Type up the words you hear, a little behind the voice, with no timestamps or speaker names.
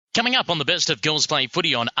Coming up on the Best of Girls Play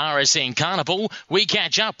Footy on RSN Carnival, we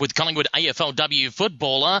catch up with Collingwood AFLW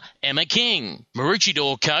footballer Emma King,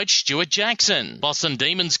 Maroochydore coach Stuart Jackson, Boston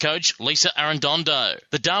Demons coach Lisa Arredondo,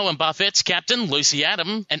 the Darwin Buffets captain Lucy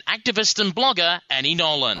Adam, and activist and blogger Annie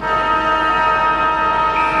Nolan.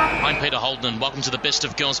 I'm Peter Holden and welcome to the Best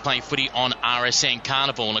of Girls Play Footy on RSN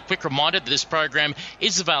Carnival. And a quick reminder that this program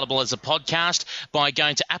is available as a podcast by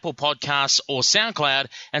going to Apple Podcasts or SoundCloud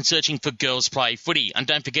and searching for Girls Play Footy. And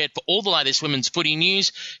don't forget, for all the latest women's footy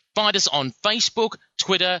news, find us on Facebook,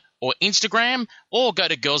 Twitter or Instagram, or go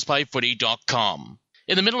to girlsplayfooty.com.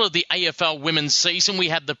 In the middle of the AFL women's season, we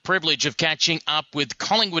had the privilege of catching up with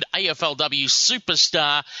Collingwood AFLW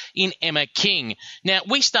superstar in Emma King. Now,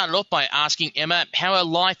 we started off by asking Emma how her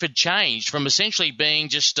life had changed from essentially being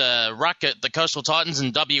just a ruck at the Coastal Titans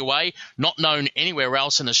in WA, not known anywhere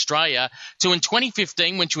else in Australia, to in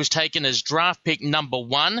 2015 when she was taken as draft pick number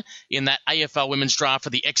 1 in that AFL women's draft for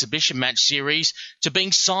the exhibition match series, to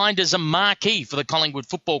being signed as a marquee for the Collingwood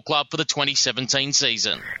Football Club for the 2017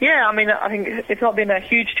 season. Yeah, I mean, I think it's not been a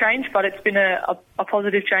huge change, but it's been a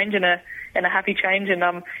positive change and a happy change.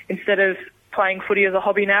 And instead of playing footy as a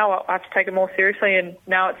hobby now, I have to take it more seriously. And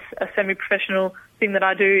now it's a semi-professional thing that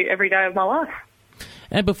I do every day of my life.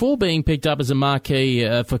 And before being picked up as a marquee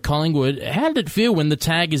for Collingwood, how did it feel when the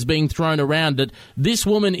tag is being thrown around that this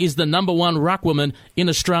woman is the number 1 ruck woman in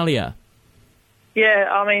Australia? Yeah,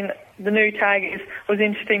 I mean, the new tag was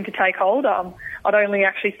interesting to take hold. I'd only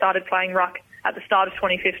actually started playing ruck at the start of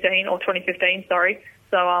 2015.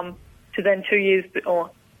 So to then 2 years,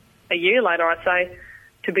 or a year later, I'd say,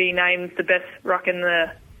 to be named the best ruck in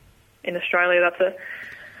Australia, that's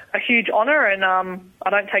a huge honour, and I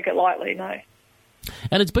don't take it lightly, no.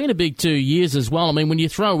 And it's been a big 2 years as well. I mean, when you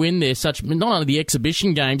throw in there not only the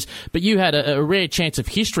exhibition games, but you had a rare chance of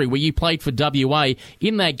history where you played for WA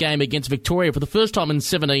in that game against Victoria for the first time in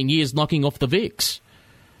 17 years, knocking off the Vics.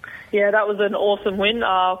 Yeah, that was an awesome win.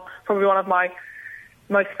 Probably one of my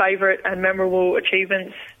most favourite and memorable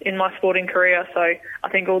achievements in my sporting career. So I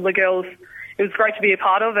think all the girls, it was great to be a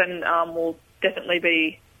part of, and will definitely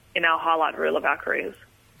be in our highlight reel of our careers.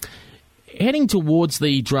 Heading towards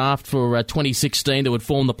the draft for 2016 that would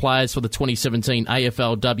form the players for the 2017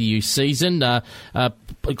 AFLW season,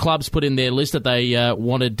 clubs put in their list that they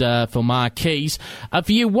wanted for marquees.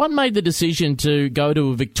 For you, what made the decision to go to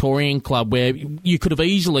a Victorian club where you could have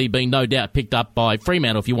easily been, no doubt, picked up by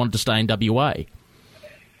Fremantle if you wanted to stay in WA?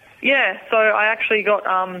 Yeah, so I actually got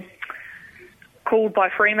called by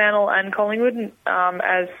Fremantle and Collingwood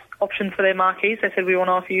as options for their marquees. They said, we want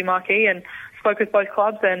to offer you marquee, and spoke with both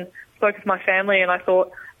clubs and spoke with my family, and I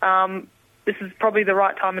thought this is probably the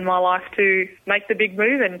right time in my life to make the big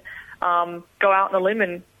move and go out on a limb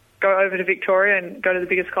and go over to Victoria and go to the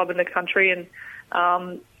biggest club in the country and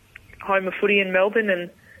home of footy in Melbourne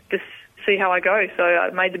and just see how I go. So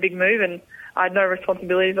I made the big move, and I had no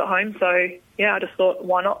responsibilities at home. So, yeah, I just thought,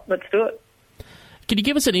 why not? Let's do it. Can you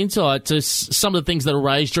give us an insight to some of the things that are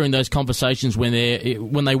raised during those conversations when they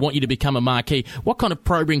want you to become a marquee? What kind of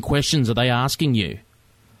probing questions are they asking you?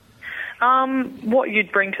 What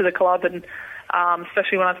you'd bring to the club, and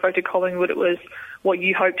especially when I spoke to Collingwood, it was what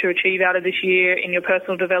you hope to achieve out of this year in your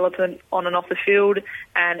personal development on and off the field,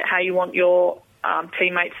 and how you want your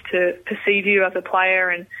teammates to perceive you as a player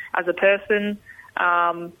and as a person.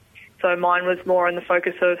 So mine was more on the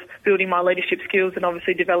focus of building my leadership skills and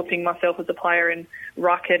obviously developing myself as a player in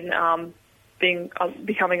ruck and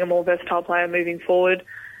becoming a more versatile player moving forward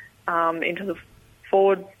into the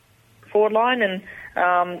forward line, and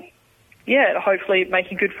hopefully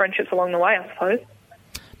making good friendships along the way, I suppose.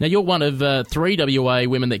 Now, you're one of 3 WA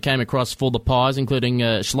women that came across for the Pies, including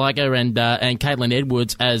Schleicher and Caitlin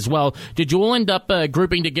Edwards as well. Did you all end up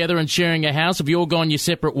grouping together and sharing a house? Have you all gone your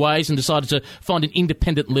separate ways and decided to find an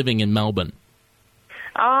independent living in Melbourne?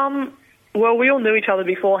 Well, we all knew each other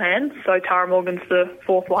beforehand, so Tara Morgan's the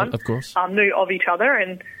 4th one. Of course. Knew of each other,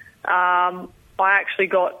 and I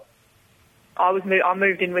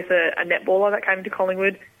moved in with a netballer that came to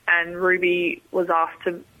Collingwood, and Ruby was asked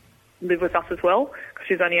to live with us as well because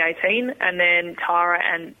she's only 18, and then Tara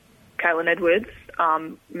and Caitlin Edwards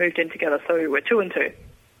moved in together, so we're 2 and 2.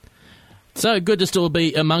 So good to still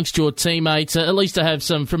be amongst your teammates, at least to have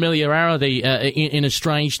some familiarity in a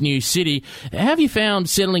strange new city. How have you found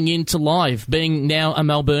settling into life, being now a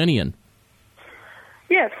Melburnian?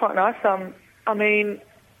 Yeah, it's quite nice. I mean,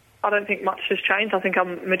 I don't think much has changed. I think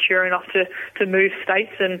I'm mature enough to move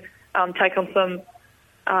states and take on some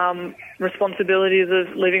responsibilities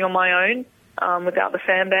of living on my own without the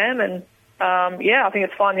fam bam, and I think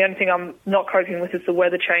it's fine. The only thing I'm not coping with is the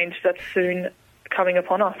weather change that's soon coming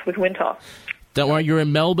upon us with winter. Don't worry, you're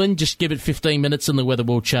in Melbourne. Just give it 15 minutes and the weather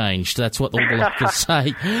will change. That's what all the doctors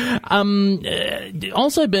say.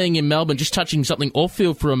 Also being in Melbourne, just touching something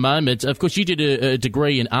off-field for a moment, of course, you did a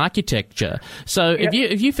degree in architecture. So have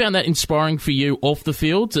you found that inspiring for you off the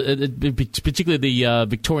field, particularly the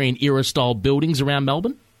Victorian-era style buildings around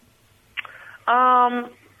Melbourne?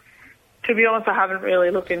 To be honest, I haven't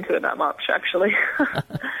really looked into it that much, actually.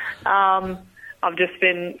 I've just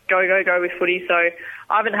been go with footy, so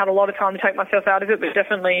I haven't had a lot of time to take myself out of it, but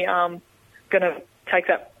definitely going to take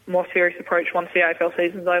that more serious approach once the AFL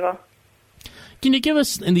season's over. Can you give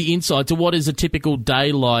us the insight to what is a typical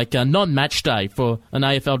day like, non-match day for an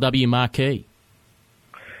AFLW marquee?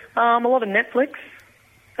 A lot of Netflix.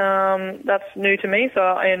 That's new to me, so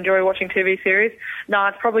I enjoy watching TV series. No,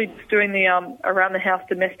 it's probably just doing the around-the-house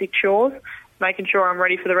domestic chores, making sure I'm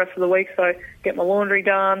ready for the rest of the week, so get my laundry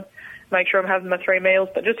done, make sure I'm having my 3 meals,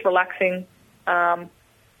 but just relaxing,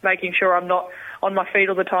 making sure I'm not on my feet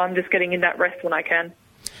all the time, just getting in that rest when I can.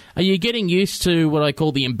 Are you getting used to what I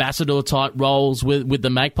call the ambassador-type roles with the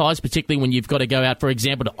Magpies, particularly when you've got to go out, for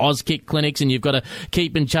example, to Auskick clinics and you've got to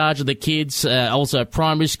keep in charge of the kids, also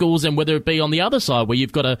primary schools, and whether it be on the other side where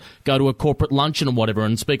you've got to go to a corporate luncheon or whatever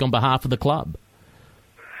and speak on behalf of the club?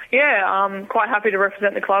 Yeah, I'm quite happy to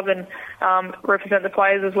represent the club and represent the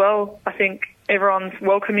players as well. I think everyone's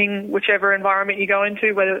welcoming whichever environment you go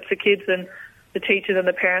into, whether it's the kids and the teachers and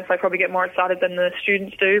the parents. They probably get more excited than the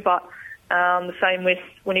students do, but the same with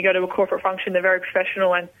when you go to a corporate function, they're very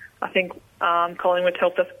professional, and I think Collingwood's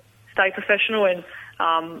helped us stay professional and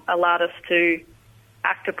allowed us to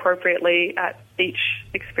act appropriately at each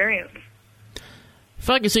experience.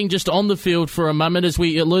 Focusing just on the field for a moment, as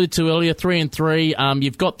we alluded to earlier, 3-3,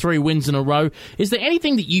 you've got 3 wins in a row. Is there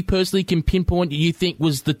anything that you personally can pinpoint that you think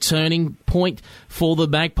was the turning point for the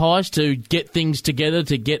Magpies to get things together,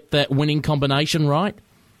 to get that winning combination right?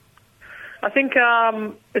 I think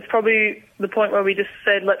it's probably the point where we just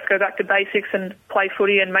said, let's go back to basics and play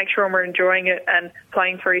footy and make sure we're enjoying it and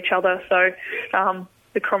playing for each other. So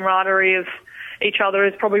the camaraderie of each other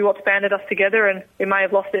is probably what's banded us together, and we may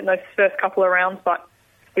have lost it in those first couple of rounds, but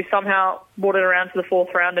we somehow brought it around to the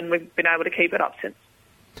 4th round and we've been able to keep it up since.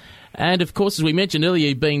 And, of course, as we mentioned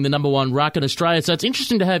earlier, being the number 1 ruck in Australia, so it's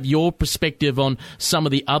interesting to have your perspective on some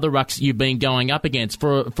of the other rucks you've been going up against.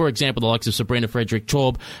 For example, the likes of Sabrina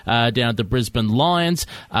Frederick-Taub down at the Brisbane Lions.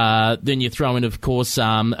 Then you throw in, of course,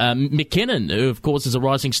 McKinnon, who, of course, is a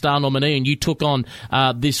Rising Star nominee, and you took on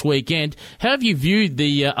this weekend. How have you viewed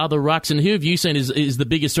the other rucks, and who have you seen is the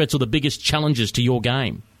biggest threats or the biggest challenges to your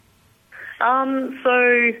game?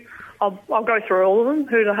 So I'll go through all of them.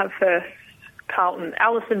 Who do I have first? Carlton.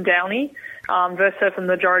 Alison Downey, versed her for the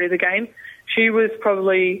majority of the game. She was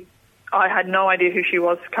probably, I had no idea who she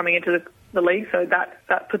was coming into the league, so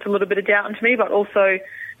that puts a little bit of doubt into me, but also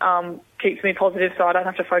keeps me positive so I don't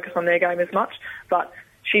have to focus on their game as much. But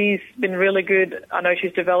she's been really good. I know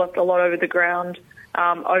she's developed a lot over the round.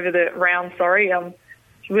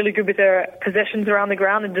 She's really good with her possessions around the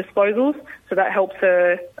ground and disposals, so that helps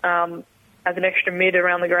her as an extra mid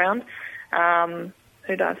around the ground.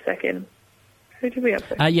 Who did I have second? Who did we have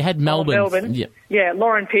second? You had Melbourne. Melbourne. Yeah,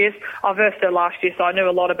 Lauren Pearce. I versed her last year, so I knew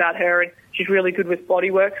a lot about her, and she's really good with body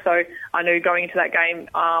work, so I knew going into that game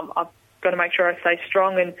I've got to make sure I stay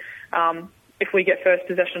strong, and if we get first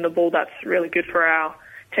possession of the ball, that's really good for our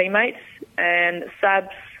teammates. And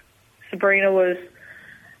Sabrina was,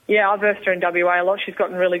 I versed her in WA a lot. She's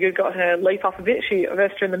gotten really good, got her leap up a bit. I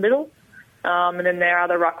versed her in the middle. And then their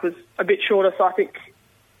other ruck was a bit shorter, so I think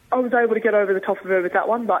I was able to get over the top of her with that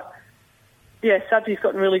one. But, Sabsy's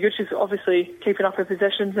gotten really good. She's obviously keeping up her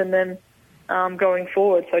possessions and then going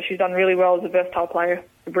forward. So she's done really well as a versatile player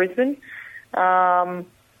for Brisbane.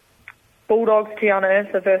 Bulldogs, Tiana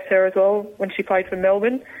Ernst, I versed her as well when she played for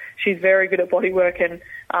Melbourne. She's very good at body work and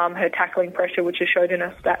her tackling pressure, which has showed in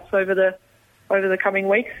her stats over the coming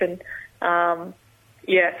weeks. And, so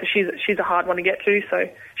she's a hard one to get to, so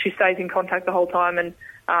she stays in contact the whole time and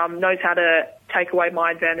knows how to take away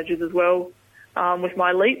my advantages as well with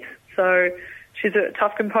my leap. So she's a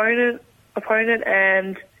tough opponent,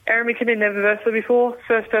 and Erin McKinnon never versed her before,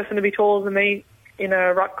 first person to be taller than me in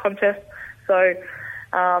a ruck contest. So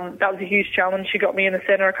that was a huge challenge. She got me in the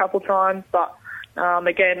centre a couple of times, but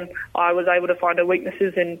again, I was able to find her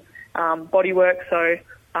weaknesses in body work, so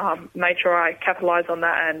made sure I capitalised on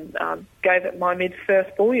that and gave it my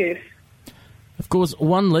mid-first ball use. Of course,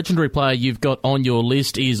 one legendary player you've got on your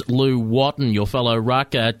list is Lou Watton, your fellow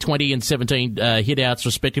ruck, 20 and 17 hit-outs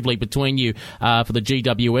respectively between you for the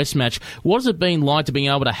GWS match. What has it been like to being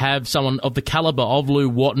able to have someone of the calibre of Lou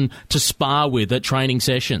Watton to spar with at training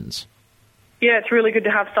sessions? Yeah, it's really good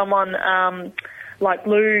to have someone like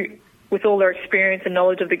Lou. with all her experience and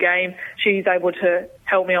knowledge of the game, she's able to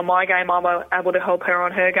help me on my game. I'm able to help her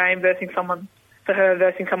on her game versus someone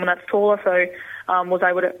that's taller. So was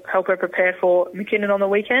able to help her prepare for McKinnon on the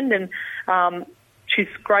weekend. And she's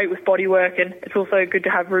great with body work. And it's also good to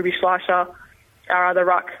have Ruby Schleicher, our other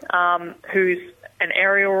ruck, who's an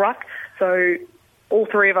aerial ruck. So all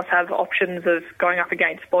three of us have options of going up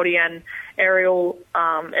against body and aerial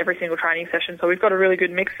every single training session. So we've got a really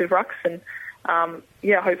good mix of rucks. And,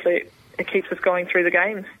 hopefully it keeps us going through the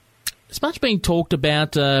games. It's much been talked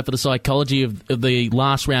about for the psychology of the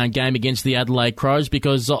last round game against the Adelaide Crows,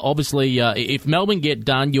 because obviously if Melbourne get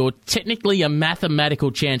done, you're technically a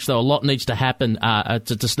mathematical chance, though a lot needs to happen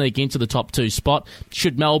to sneak into the top 2 spot.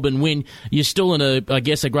 Should Melbourne win, you're still in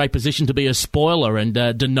a great position to be a spoiler and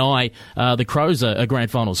deny the Crows a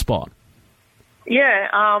grand final spot.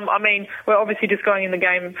 Yeah, we're obviously just going in the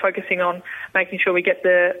game focusing on making sure we get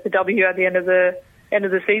the W at the end of the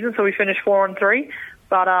season, so we finish 4-3.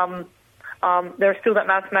 But there's still that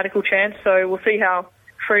mathematical chance, so we'll see how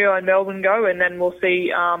Freo and Melbourne go, and then we'll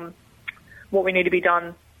see what we need to be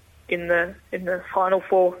done in the final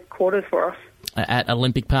 4 quarters for us. At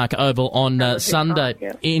Olympic Park Oval on Sunday. Park,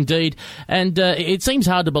 yeah. Indeed. And it seems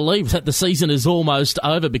hard to believe that the season is almost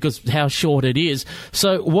over because of how short it is.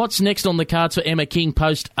 So what's next on the cards for Emma King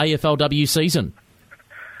post-AFLW season?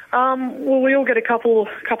 Well, we all get a couple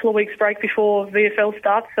of weeks break before VFL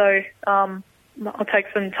starts, so I'll take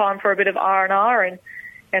some time for a bit of R&R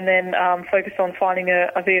and then focus on finding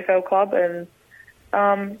a VFL club and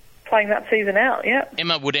playing that season out, yeah.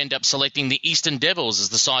 Emma would end up selecting the Eastern Devils as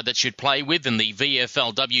the side that she'd play with in the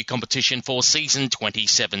VFLW competition for season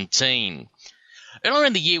 2017. Earlier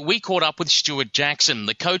in the year, we caught up with Stuart Jackson,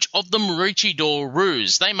 the coach of the Maroochydore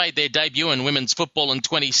Roos. They made their debut in women's football in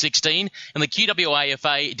 2016 in the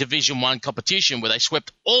QWAFA Division 1 competition, where they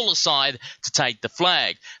swept all aside to take the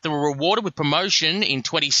flag. They were rewarded with promotion in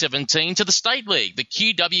 2017 to the State League, the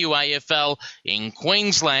QWAFL in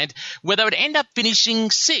Queensland, where they would end up finishing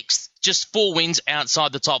 6th. Just 4 wins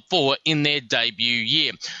outside the top 4 in their debut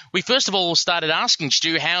year. We first of all started asking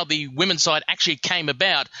Stu how the women's side actually came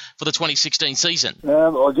about for the 2016 season.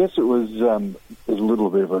 I guess it was a little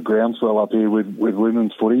bit of a groundswell up here with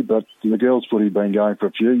women's footy, but the girls' footy had been going for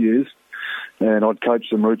a few years, and I'd coached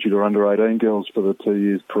the Maroochydore under-18 girls for the 2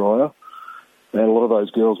 years prior, and a lot of those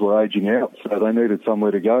girls were ageing out, so they needed somewhere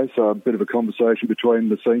to go. So a bit of a conversation between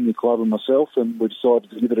the senior club and myself, and we decided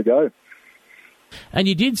to give it a go. And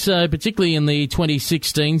you did so, particularly in the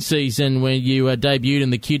 2016 season when you debuted in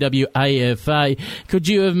the QWAFA. Could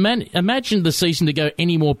you have imagined the season to go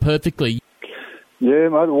any more perfectly? Yeah,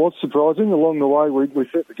 mate, it was surprising. Along the way, we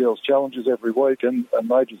set the girls challenges every week, and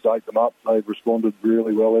they just ate them up. They responded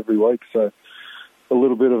really well every week. So a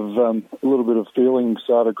little bit of feeling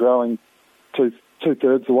started growing.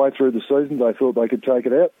 Two-thirds the way through the season, they thought they could take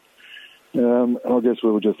it out. I guess we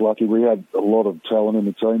were just lucky. We had a lot of talent in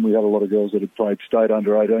the team. We had a lot of girls that had played state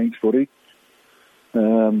under-18s footy.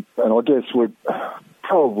 And I guess we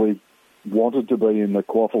probably wanted to be in the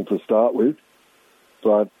quaffle to start with,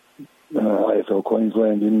 but AFL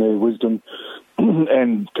Queensland, in their wisdom,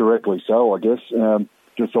 and correctly so, I guess,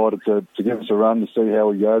 decided to give us a run to see how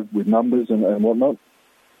we go with numbers and whatnot.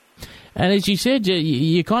 And as you said,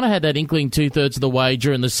 you kind of had that inkling 2/3 of the way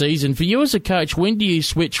during the season. For you as a coach, when do you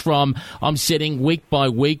switch from I'm setting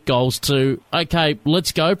week-by-week goals to, okay,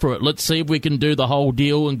 let's go for it. Let's see if we can do the whole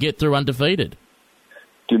deal and get through undefeated?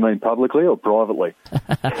 Do you mean publicly or privately?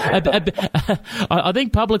 I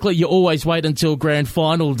think publicly you always wait until grand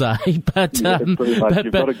final day. But pretty much.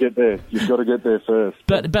 You've got to get there. You've got to get there first.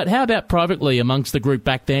 But how about privately amongst the group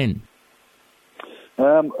back then?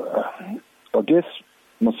 I guess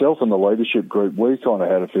myself and the leadership group, we kind of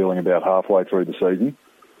had a feeling about halfway through the season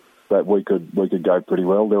that we could go pretty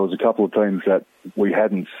well. There was a couple of teams that we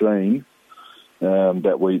hadn't seen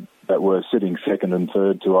that were sitting second and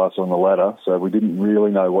third to us on the ladder, so we didn't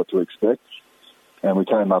really know what to expect. And we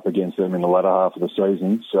came up against them in the latter half of the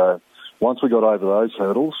season. So once we got over those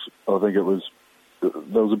hurdles, I think there was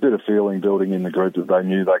a bit of feeling building in the group that they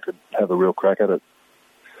knew they could have a real crack at it.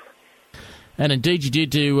 And indeed you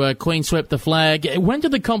did to Queen swept the flag. When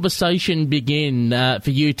did the conversation begin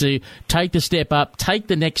for you to take the step up, take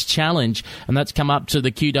the next challenge, and that's come up to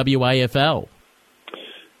the QWAFL?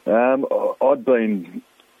 I'd been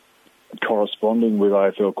corresponding with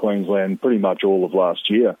AFL Queensland pretty much all of last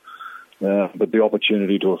year, but the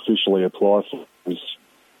opportunity to officially apply for was,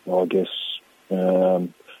 I guess,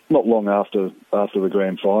 not long after the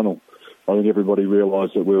grand final. I think everybody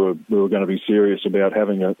realised that we were going to be serious about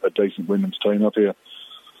having a decent women's team up here.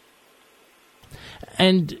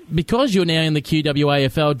 And because you're now in the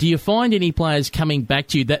QWAFL, do you find any players coming back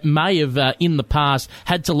to you that may have, in the past,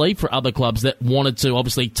 had to leave for other clubs that wanted to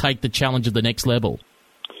obviously take the challenge of the next level?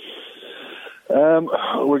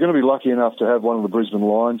 We're going to be lucky enough to have one of the Brisbane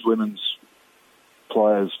Lions women's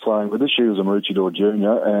players playing with us. She was a Maroochydore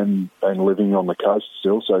junior and living on the coast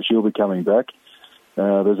still, so she'll be coming back.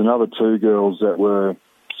 There's another 2 girls that were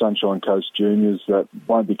Sunshine Coast juniors that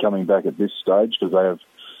won't be coming back at this stage because they have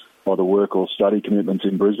either work or study commitments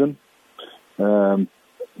in Brisbane.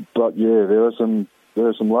 But yeah, there are some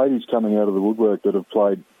ladies coming out of the woodwork that have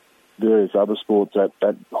played various other sports at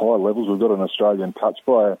high levels. We've got an Australian touch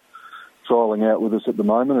player trialling out with us at the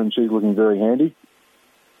moment, and she's looking very handy.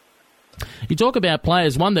 You talk about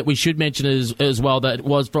players. One that we should mention as well that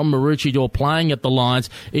was from Maroochydore playing at the Lions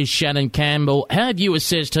is Shannon Campbell. How have you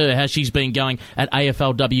assessed her, how she's been going at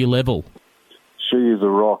AFLW level? She is a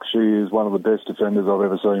rock. She is one of the best defenders I've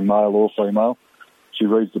ever seen, male or female. She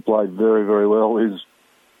reads the play very, very well,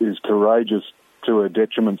 is courageous to her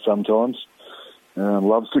detriment sometimes,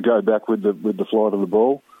 loves to go back with the flight of the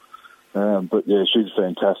ball. But yeah, she's a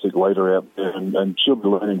fantastic leader out there, and she'll be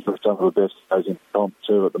learning from some of the best guys in comp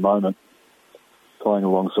too at the moment, playing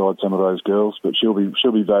alongside some of those girls. But she'll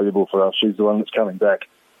be valuable for us. She's the one that's coming back.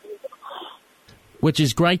 Which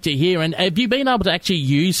is great to hear. And have you been able to actually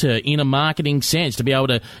use her in a marketing sense to be able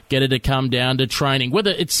to get her to come down to training,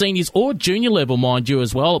 whether it's seniors or junior level, mind you,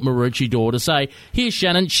 as well at Maroochydore, to say, here's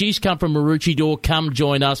Shannon, she's come from Maroochydore, come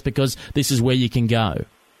join us because this is where you can go?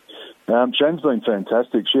 Shannon's been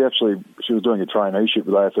fantastic. She was doing a traineeship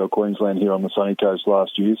with AFL Queensland here on the sunny coast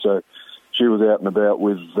last year, so she was out and about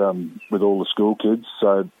with all the school kids,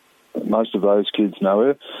 so most of those kids know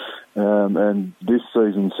her. And this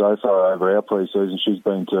season so far, over our pre-season, she's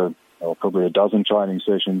been to probably a dozen training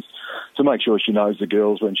sessions to make sure she knows the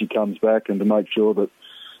girls when she comes back and to make sure that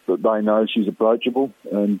they know she's approachable.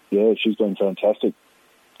 And, yeah, she's been fantastic.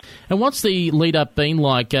 And what's the lead-up been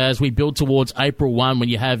like as we build towards April 1 when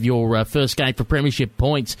you have your first game for premiership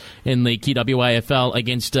points in the QWAFL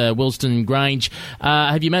against Wilston Grange?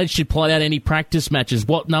 Have you managed to play out any practice matches?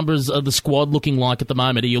 What numbers are the squad looking like at the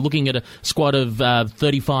moment? Are you looking at a squad of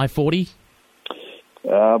 35, 40?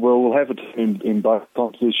 Well, we'll have a team in both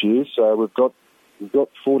comps this year, so we've got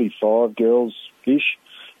 45 girls-ish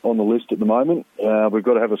on the list at the moment. We've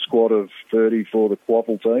got to have a squad of 30 for the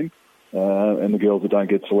Quaffle team. And the girls that don't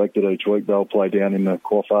get selected each week, they'll play down in the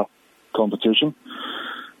Quaffa competition.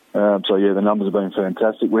 So, yeah, the numbers have been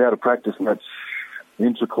fantastic. We had a practice match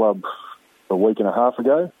intra-club a week and a half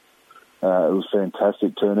ago. It was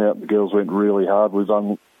fantastic turnout. The girls went really hard. We've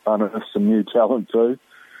unearthed some new talent too,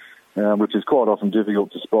 which is quite often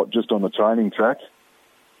difficult to spot just on the training track.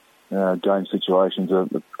 Game situations are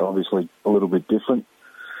obviously a little bit different.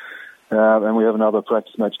 And we have another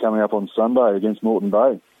practice match coming up on Sunday against Moreton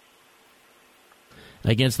Bay.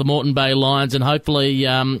 Against the Moreton Bay Lions, and hopefully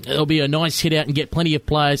it'll be a nice hit out and get plenty of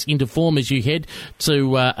players into form as you head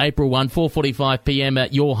to April 1, 4:45pm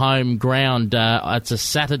at your home ground. It's a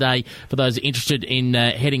Saturday for those interested in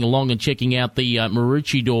heading along and checking out the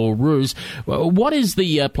Maroochydore Roos. What is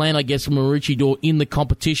the plan, I guess, for Maroochydore in the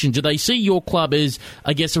competition? Do they see your club as,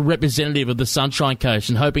 I guess, a representative of the Sunshine Coast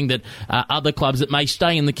and hoping that other clubs that may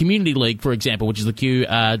stay in the Community League, for example, which is the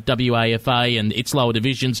QWAFA and its lower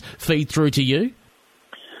divisions, feed through to you?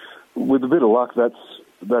 With a bit of luck,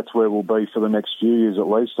 that's where we'll be for the next few years at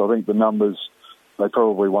least. I think the numbers, they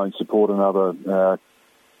probably won't support another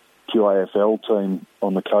QAFL team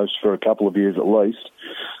on the coast for a couple of years at least.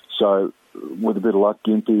 So with a bit of luck,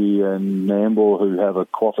 Gympie and Nambour, who have a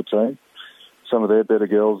Quaffa team, some of their better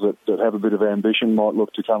girls that have a bit of ambition might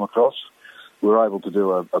look to come across. We're able to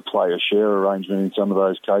do a player share arrangement in some of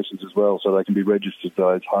those cases as well, so they can be registered to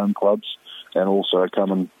those home clubs and also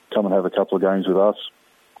come and have a couple of games with us.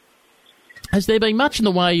 Has there been much in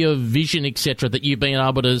the way of vision, etc., that you've been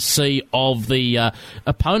able to see of the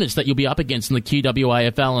opponents that you'll be up against in the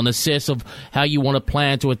QWAFL and assess of how you want to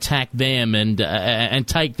plan to attack them and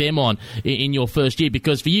take them on in your first year?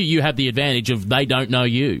 Because for you have the advantage of they don't know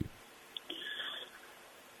you.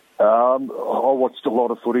 I watched a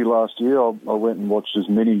lot of footy last year. I went and watched as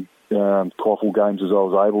many Quaffle games as I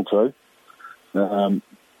was able to.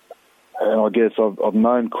 And I guess I've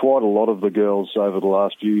known quite a lot of the girls over the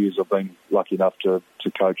last few years. I've been lucky enough to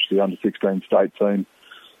coach the under-16 state team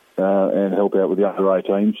and help out with the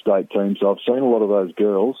under-18 state team. So I've seen a lot of those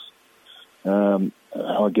girls.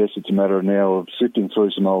 I guess it's a matter now of sifting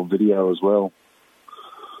through some old video as well.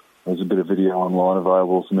 There's a bit of video online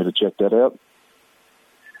available for me to check that out.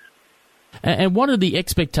 And what are the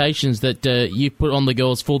expectations that you put on the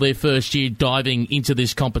girls for their first year diving into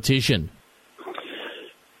this competition?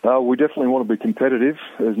 We definitely want to be competitive.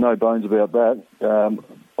 There's no bones about that.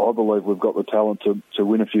 I believe we've got the talent to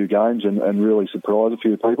win a few games and really surprise a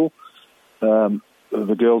few people.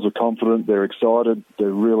 The girls are confident, they're excited,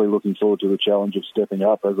 they're really looking forward to the challenge of stepping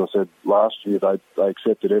up. As I said last year, they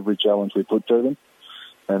accepted every challenge we put to them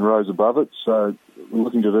and rose above it, so we're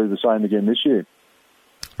looking to do the same again this year.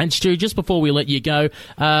 And Stu, just before we let you go,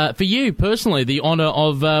 for you personally, the honour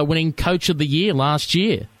of winning Coach of the Year last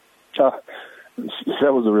year.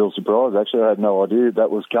 That was a real surprise, actually. I had no idea that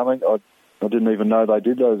was coming. I didn't even know they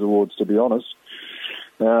did those awards, to be honest.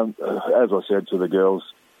 As I said to the girls,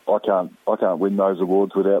 I can't win those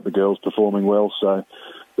awards without the girls performing well, so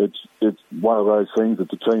it's one of those things,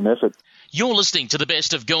 it's a team effort. You're listening to the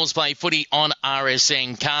best of Girls Play Footy on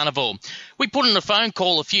RSN Carnival. We put in a phone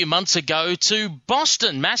call a few months ago to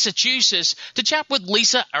Boston, Massachusetts, to chat with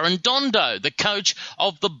Lisa Arredondo, the coach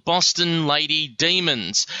of the Boston Lady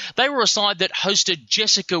Demons. They were a side that hosted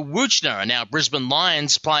Jessica Wuchner, a now Brisbane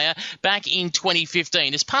Lions player, back in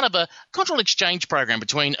 2015 as part of a cultural exchange program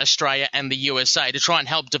between Australia and the USA to try and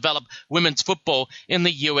help develop women's football in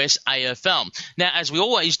the US AFL. Now, as we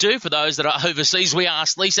always do for those that are overseas, we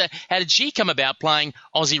asked Lisa, how did she come about playing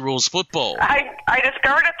Aussie rules football? I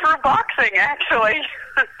discovered it through boxing, actually.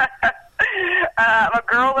 A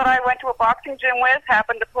girl that I went to a boxing gym with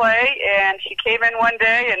happened to play, and she came in one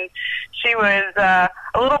day, and she was a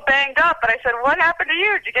little banged up. But I said, "What happened to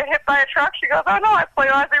you? Did you get hit by a truck?" She goes, "Oh, no, I play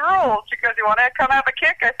Aussie rules." She goes, "You want to come have a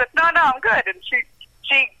kick?" I said, No, I'm good. And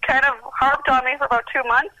she kind of harped on me for about 2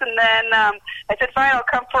 months, and then I said, "Fine, I'll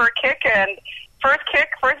come for a kick." And first kick,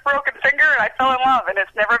 first broken finger, and I fell in love, and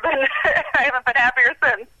it's never been, I haven't been happier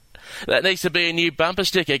since. That needs to be a new bumper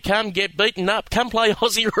sticker. Come get beaten up. Come play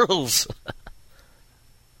Aussie rules.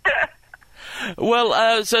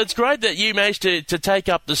 Well, so it's great that you managed to take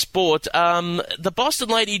up the sport. The Boston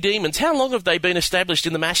Lady Demons, how long have they been established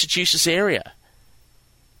in the Massachusetts area?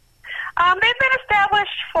 They've been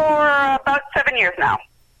established for about 7 years now.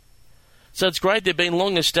 So it's great they've been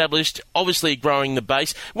long established, obviously growing the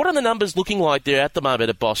base. What are the numbers looking like there at the moment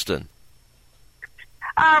at Boston?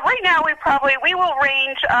 Right now, we will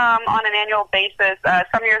range on an annual basis.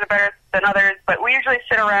 Some years are better than others, but we usually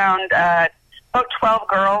sit around about 12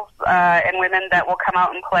 girls and women that will come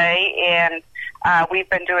out and play. And we've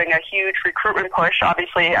been doing a huge recruitment push.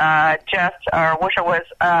 Obviously, Jess, or Wusha, was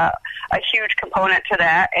a huge component to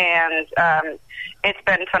that, and it's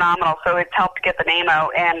been phenomenal. So it's helped get the name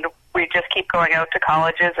out, and we just keep going out to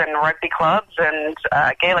colleges and rugby clubs and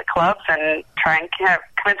Gaelic clubs and try and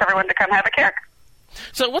convince everyone to come have a kick.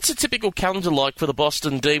 So what's a typical calendar like for the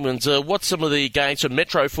Boston Demons? What's some of the games from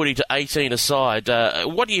Metro Footy to 18 aside?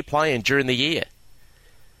 What are you playing during the year?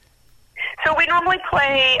 So we normally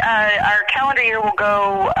play, our calendar year will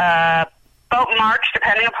go about March,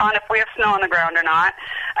 depending upon if we have snow on the ground or not.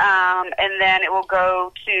 And then it will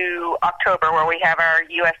go to October, where we have our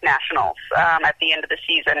U.S. Nationals at the end of the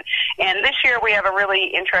season. And this year we have a really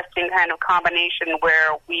interesting kind of combination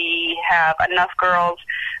where we have enough girls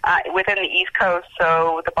within the East Coast,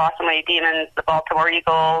 so the Boston Lady Demons, the Baltimore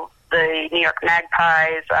Eagles, the New York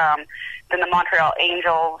Magpies, then the Montreal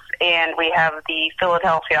Angels, and we have the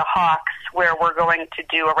Philadelphia Hawks, where we're going to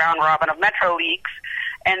do a round-robin of Metro Leagues,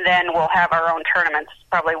 and then we'll have our own tournaments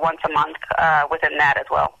probably once a month within that as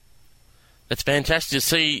well. It's fantastic to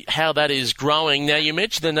see how that is growing. Now, you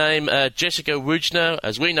mentioned the name Jessica Wuchner,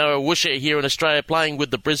 as we know, a Wusher here in Australia, playing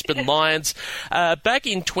with the Brisbane Lions. Back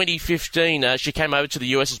in 2015, she came over to the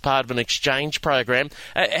US as part of an exchange program.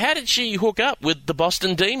 How did she hook up with the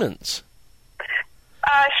Boston Demons?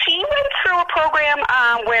 She went through a program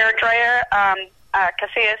where Drea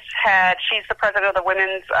Casillas she's the president of the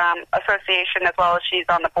Women's Association, as well as she's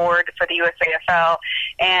on the board for the USAFL,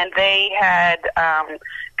 and they had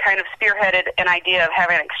kind of spearheaded an idea of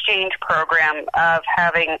having an exchange program of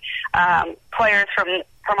having players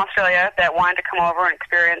from Australia that wanted to come over and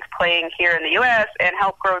experience playing here in the U.S. and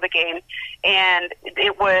help grow the game. And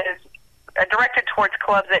it was directed towards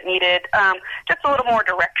clubs that needed just a little more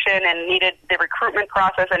direction and needed the recruitment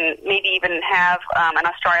process, and maybe even have an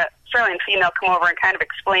Australian female come over and kind of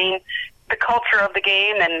explain the culture of the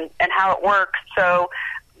game and how it works. So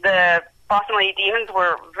the Boston Lady Demons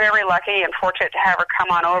were very lucky and fortunate to have her come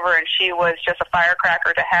on over, and she was just a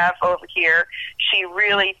firecracker to have over here. She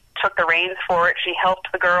really took the reins for it. She helped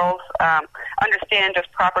the girls understand just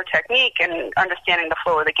proper technique and understanding the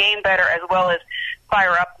flow of the game better, as well as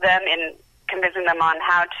fire up them in convincing them on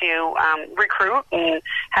how to recruit and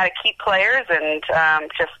how to keep players, and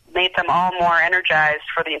just made them all more energized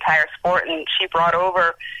for the entire sport. And she brought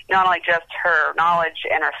over not only just her knowledge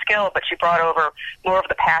and her skill, but she brought over more of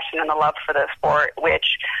the passion and the love for the sport,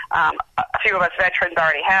 which a few of us veterans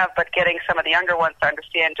already have, but getting some of the younger ones to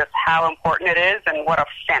understand just how important it is and what a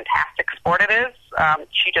fantastic sport it is,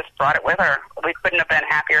 she just brought it with her. We couldn't have been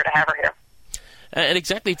happier to have her here. And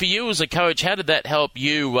exactly, for you as a coach, how did that help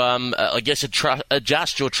you,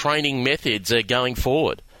 adjust your training methods going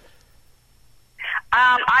forward?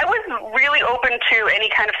 I was really open to any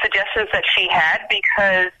kind of suggestions that she had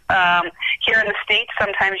because here in the States,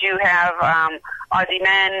 sometimes you have Aussie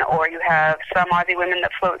men or you have some Aussie women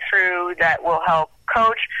that float through that will help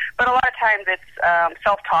coach, but a lot of times it's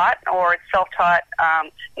self-taught or it's self-taught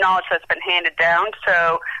knowledge that's been handed down.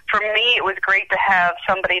 So for me, it was great to have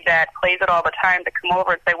somebody that plays it all the time to come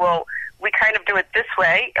over and say, well, we kind of do it this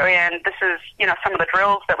way, and this is, some of the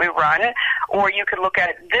drills that we run, or you could look at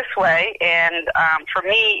it this way. And for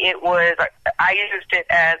me, I used it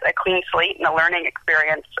as a clean slate and a learning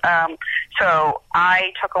experience. So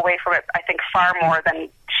I took away from it, I think, far more than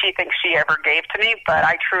she thinks she ever gave to me, but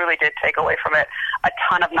I truly did take away from it a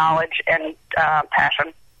ton of knowledge and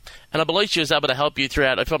passion. And I believe she was able to help you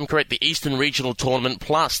throughout, if I'm correct, the Eastern Regional Tournament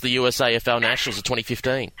plus the USAFL Nationals of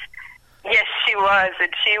 2015. Yes, she was,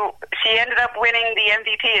 and she ended up winning the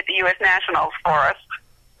MVP at the U.S. Nationals for us.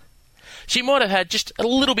 She might have had just a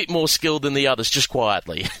little bit more skill than the others, just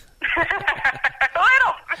quietly. A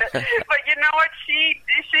little bit. But you know what? She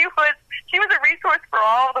was a resource for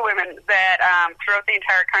all the women that throughout the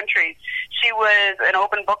entire country. She was an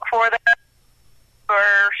open book for them.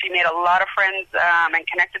 She made a lot of friends and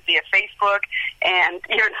connected via Facebook and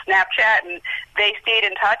even Snapchat, and they stayed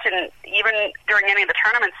in touch. And even during any of the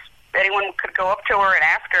tournaments, anyone could go up to her and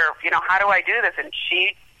ask her, how do I do this? And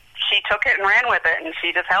she took it and ran with it, and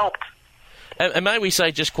she just helped. And may we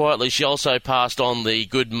say just quietly, she also passed on the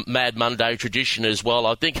good Mad Monday tradition as well.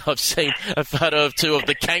 I think I've seen a photo of two of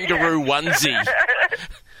the kangaroo onesie.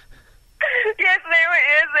 Yes,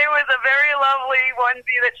 there was a very lovely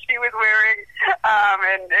onesie that she was wearing,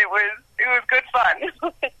 and it was good fun.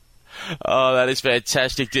 Oh, that is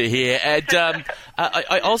fantastic to hear. And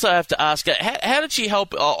I also have to ask, how did she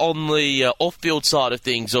help on the off-field side of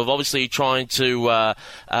things, of obviously trying to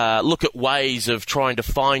look at ways of trying to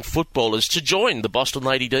find footballers to join the Boston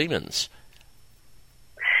Lady Demons?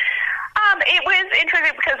 It was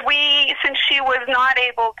interesting because since she was not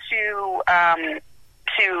able to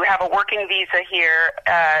have a working visa here,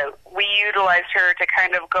 we utilized her to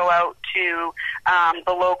kind of go out to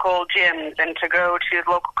the local gyms and to go to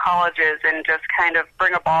local colleges and just kind of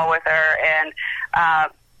bring a ball with her and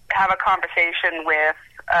have a conversation with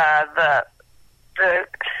the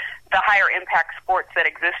higher impact sports that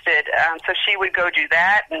existed. So she would go do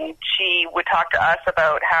that, and she would talk to us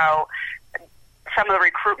about how some of the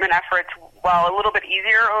recruitment efforts, while a little bit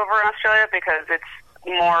easier over in Australia because it's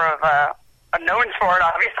more of a known sport,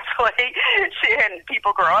 obviously, and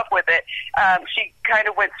people grow up with it. She kind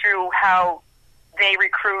of went through how they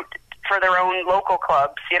recruit for their own local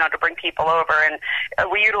clubs, to bring people over, and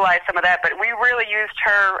we utilized some of that, but we really used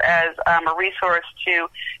her as a resource to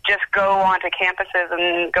just go onto campuses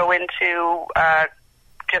and go into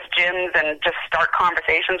just gyms and just start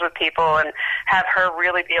conversations with people and have her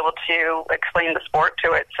really be able to explain the sport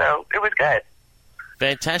to it, so it was good.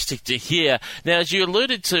 Fantastic to hear. Now, as you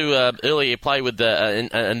alluded to earlier, you play with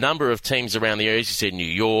a number of teams around the area. You said New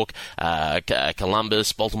York,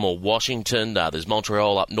 Columbus, Baltimore, Washington, there's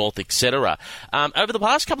Montreal up north, etc. Over the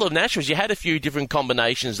past couple of Nationals, you had a few different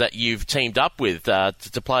combinations that you've teamed up with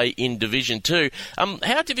to play in Division 2.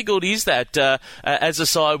 How difficult is that as a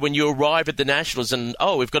side when you arrive at the Nationals and,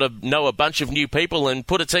 we've got to know a bunch of new people and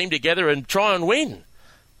put a team together and try and win?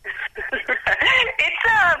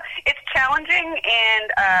 It's challenging,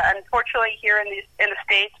 and unfortunately, here in the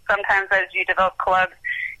States, sometimes as you develop clubs,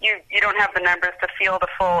 you don't have the numbers to field a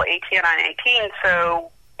full 18 on 18.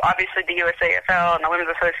 So obviously, the USAFL and the Women's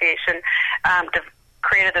Association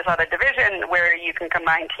created this other division where you can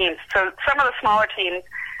combine teams. So some of the smaller teams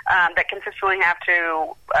that consistently have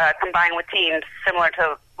to combine with teams similar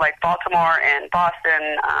to like Baltimore and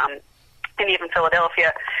Boston. And even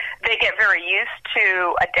Philadelphia, they get very used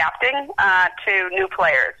to adapting to new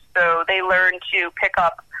players. So they learn to pick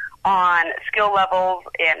up on skill levels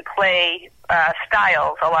and play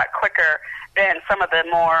styles a lot quicker than some of the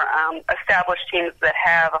more established teams that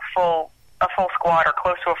have a full squad or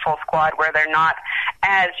close to a full squad where they're not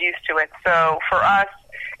as used to it. So for us,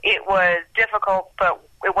 it was difficult, but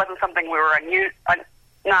it wasn't something we were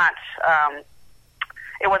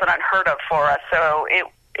it wasn't unheard of for us. So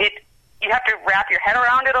you have to wrap your head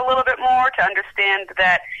around it a little bit more to understand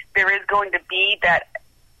that there is going to be that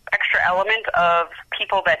extra element of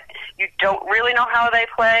people that you don't really know how they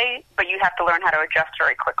play, but you have to learn how to adjust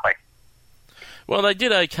very quickly. Well, they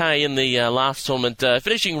did okay in the last tournament,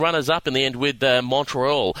 finishing runners-up in the end with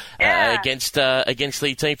Montreal against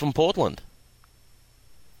the team from Portland.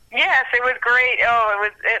 Yes, it was great.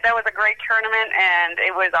 That was a great tournament, and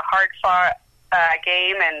it was a hard-fought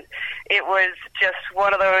game, and it was just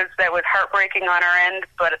one of those that was heartbreaking on our end,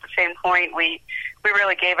 but at the same point, we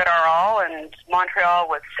really gave it our all, and Montreal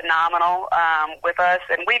was phenomenal with us,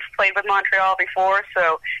 and we've played with Montreal before,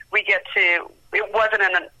 so it wasn't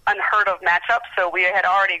an unheard of matchup, so we had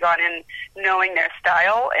already gone in knowing their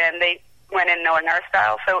style, and they went in knowing our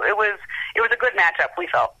style, so it was a good matchup, we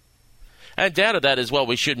felt. And down to that as well,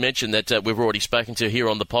 we should mention that we've already spoken to here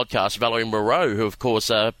on the podcast Valerie Moreau, who, of course,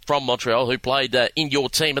 from Montreal, who played in your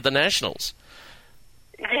team at the Nationals.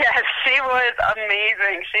 Yes, she was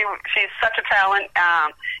amazing. She's such a talent,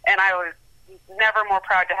 and I was never more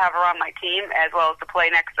proud to have her on my team, as well as to play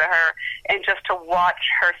next to her, and just to watch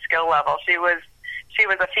her skill level. She was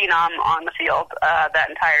a phenom on the field that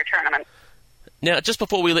entire tournament. Now, just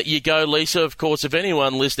before we let you go, Lisa, of course, if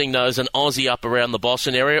anyone listening knows an Aussie up around the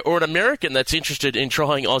Boston area or an American that's interested in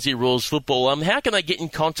trying Aussie rules football, how can they get in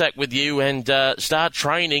contact with you and start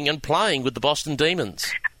training and playing with the Boston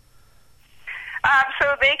Demons?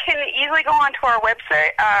 So they can easily go onto our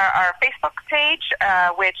website, our Facebook page,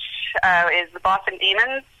 which is the Boston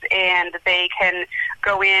Demons, and they can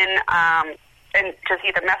go in and just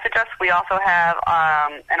either message us. We also have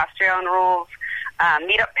an Australian rules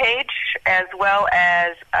meetup page, as well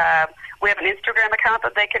as we have an Instagram account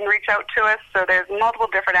that they can reach out to us. So there's multiple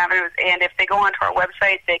different avenues, and if they go onto our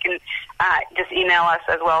website, they can just email us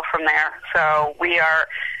as well from there. So we are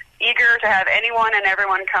eager to have anyone and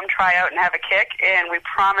everyone come try out and have a kick, and we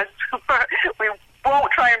promise we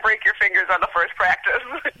won't try and break your fingers on the first practice.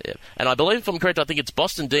 Yeah. And I believe, if I'm correct, I think it's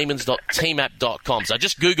bostondemons.teamapp.com. So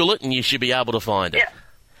just Google it and you should be able to find it. Yeah.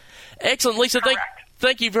 Excellent, Lisa.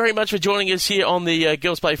 Thank you very much for joining us here on the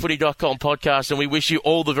girlsplayfooty.com podcast, and we wish you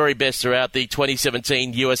all the very best throughout the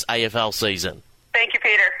 2017 US AFL season. Thank you,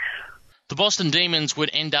 Peter. The Boston Demons would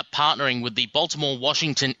end up partnering with the Baltimore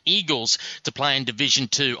Washington Eagles to play in Division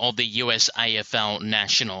 2 of the US AFL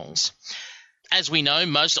Nationals. As we know,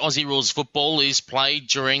 most Aussie rules football is played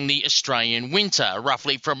during the Australian winter,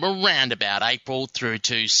 roughly from around about April through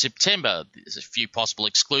to September. There's a few possible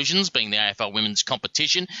exclusions, being the AFL Women's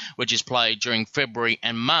Competition, which is played during February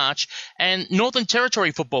and March, and Northern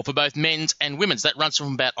Territory football for both men's and women's. That runs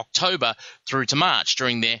from about October through to March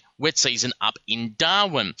during their wet season up in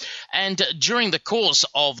Darwin. And during the course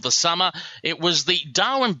of the summer, it was the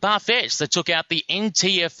Darwin Buffettes that took out the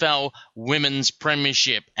NTFL Women's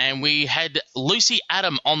Premiership. And we had Lucy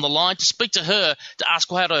Adam on the line to speak to her to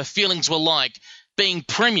ask what her feelings were like being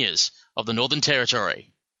premiers of the Northern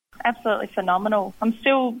Territory. Absolutely phenomenal. I'm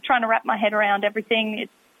still trying to wrap my head around everything.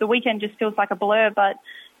 The weekend just feels like a blur, but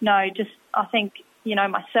no, just I think,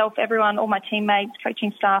 myself, everyone, all my teammates,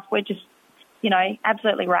 coaching staff, we're just,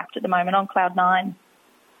 absolutely wrapped at the moment on cloud nine.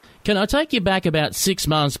 Can I take you back about 6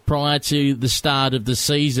 months prior to the start of the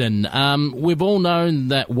season? We've all known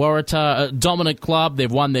that Waratah, a dominant club,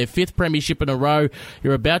 they've won their 5th premiership in a row.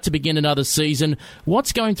 You're about to begin another season.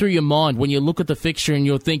 What's going through your mind when you look at the fixture and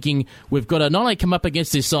you're thinking, we've got to not only come up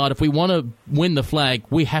against this side, if we want to win the flag,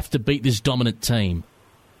 we have to beat this dominant team?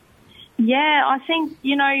 Yeah, I think,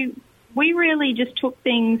 we really just took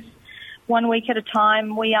things 1 week at a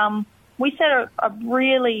time. We set a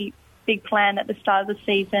really big plan at the start of the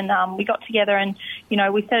season. We got together and,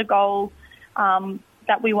 we set a goal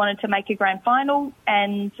that we wanted to make a grand final,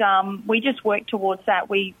 and we just worked towards that.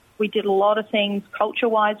 We did a lot of things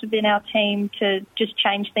culture-wise within our team to just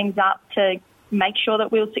change things up to make sure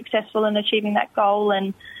that we were successful in achieving that goal.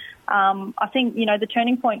 And I think, the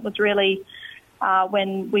turning point was really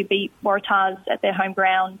when we beat Waratahs at their home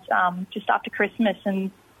ground just after Christmas,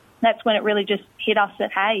 and that's when it really just hit us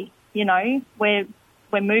that, hey,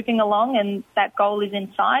 we're moving along and that goal is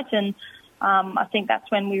in sight. And I think that's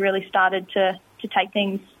when we really started to take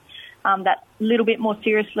things that little bit more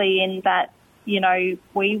seriously, in that,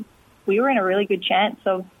 we were in a really good chance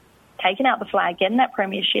of taking out the flag, getting that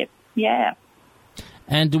premiership. Yeah.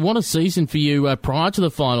 And what a season for you prior to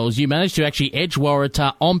the finals. You managed to actually edge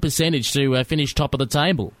Waratah on percentage to finish top of the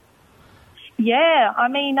table. Yeah, I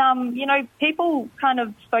mean, people kind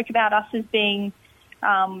of spoke about us as being,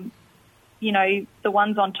 the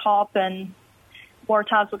ones on top, and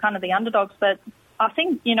Waratahs were kind of the underdogs. But I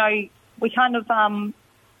think, we kind of,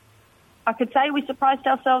 I could say we surprised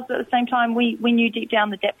ourselves, but at the same time, we knew deep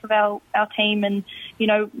down the depth of our team, and,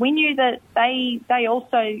 we knew that they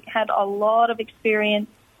also had a lot of experience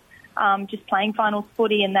just playing finals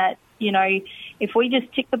footy, and that, if we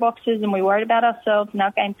just tick the boxes and we worried about ourselves and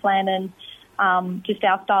our game plan and just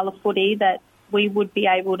our style of footy, that we would be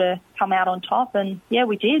able to come out on top, and yeah,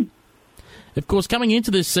 we did. Of course, coming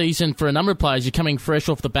into this season for a number of players, you're coming fresh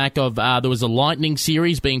off the back of there was a Lightning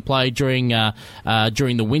series being played during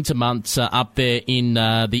the winter months up there in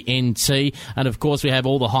the NT, and of course we have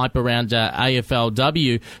all the hype around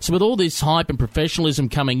AFLW. So with all this hype and professionalism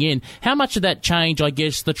coming in, how much did that change, I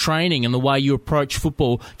guess, the training and the way you approach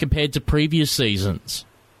football compared to previous seasons?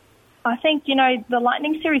 I think, the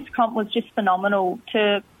Lightning series comp was just phenomenal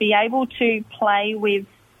to be able to play with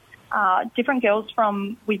different girls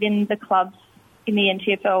from within the clubs in the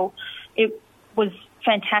NTFL. It was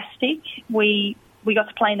fantastic. We got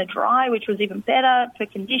to play in the dry, which was even better for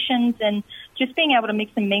conditions, and just being able to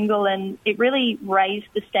mix and mingle, and it really raised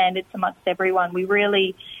the standards amongst everyone. We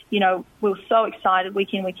really, we were so excited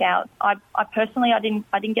week in, week out. I personally, I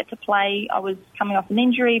didn't get to play. I was coming off an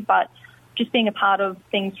injury, but just being a part of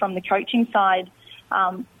things from the coaching side,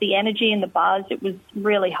 the energy and the buzz, it was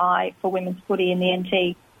really high for women's footy in the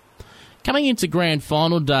NT. Coming into grand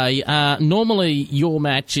final day, normally your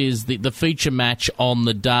match is the feature match on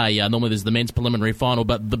the day. Normally there's the men's preliminary final,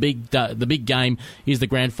 but the big game is the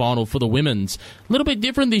grand final for the women's. A little bit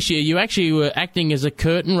different this year. You actually were acting as a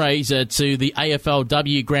curtain raiser to the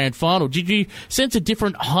AFLW grand final. Did you sense a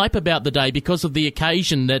different hype about the day because of the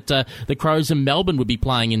occasion that the Crows and Melbourne would be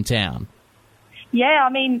playing in town? Yeah,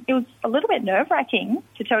 it was a little bit nerve-wracking,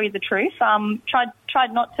 to tell you the truth.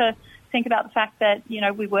 Tried not to think about the fact that,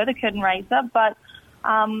 we were the curtain raiser, but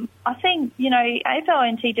I think,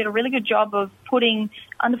 AFL-NT did a really good job of putting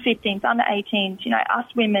under 15s, under 18s, us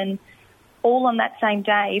women all on that same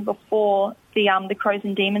day before the Crows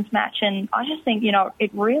and Demons match. And I just think,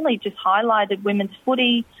 it really just highlighted women's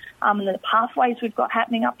footy and the pathways we've got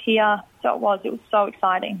happening up here. So it was so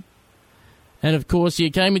exciting. And, of course,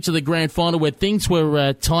 you came into the grand final where things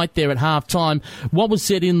were tight there at half-time. What was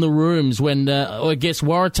said in the rooms when, I guess,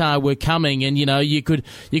 Waratah were coming and, you could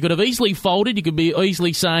have easily folded. You could be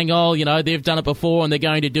easily saying, they've done it before and they're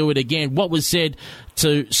going to do it again. What was said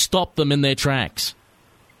to stop them in their tracks?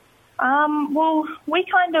 Well, we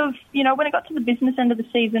kind of, when it got to the business end of the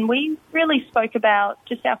season, we really spoke about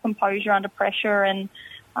just our composure under pressure, and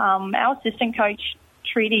our assistant coach,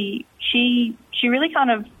 Trudy, she really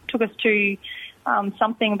kind of took us to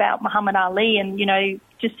something about Muhammad Ali and,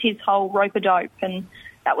 just his whole rope-a-dope. And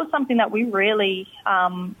that was something that we really,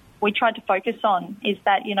 we tried to focus on, is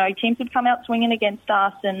that, teams would come out swinging against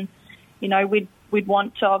us and, we'd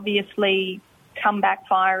want to obviously come back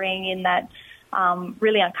firing in that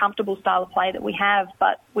really uncomfortable style of play that we have.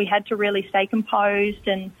 But we had to really stay composed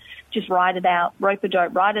and just ride it out,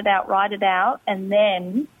 rope-a-dope, ride it out, and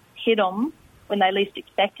then hit them when they least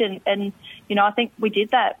expected. And, I think we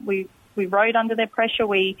did that. We rode under their pressure.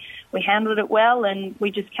 We handled it well, and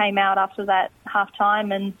we just came out after that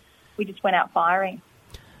half-time and we just went out firing.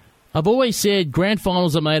 I've always said grand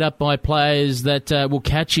finals are made up by players that will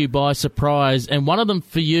catch you by surprise, and one of them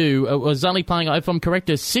for you was only playing, if I'm correct,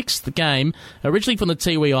 a sixth game, originally from the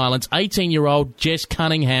Tiwi Islands, 18-year-old Jess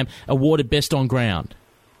Cunningham, awarded Best on Ground.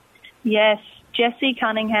 Yes, Jessie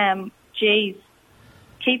Cunningham, geez,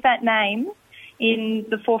 keep that name in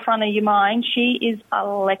the forefront of your mind. She is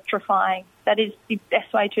electrifying. That is the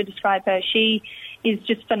best way to describe her. She is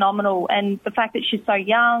just phenomenal. And the fact that she's so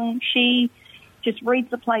young, she just reads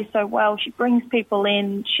the play so well. She brings people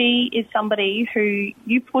in. She is somebody who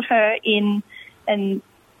you put her in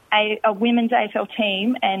a women's AFL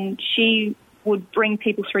team and she would bring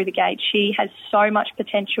people through the gate. She has so much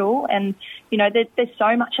potential, and, there's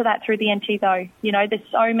so much of that through the NT though. There's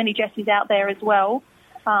so many Jessies out there as well.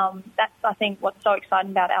 That's, I think, what's so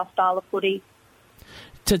exciting about our style of footy.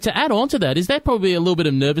 To add on to that, is there probably a little bit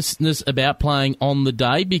of nervousness about playing on the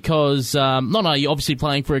day? Because not only are you obviously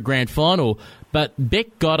playing for a grand final, but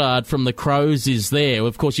Beck Goddard from the Crows is there.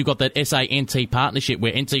 Of course, you've got that SA-NT partnership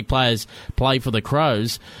where NT players play for the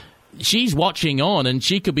Crows. She's watching on, and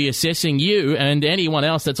she could be assessing you and anyone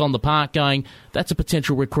else that's on the park going, that's a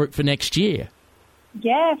potential recruit for next year.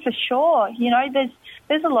 Yeah, for sure.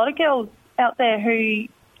 There's a lot of girls out there who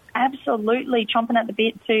absolutely chomping at the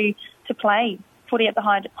bit to play footy at the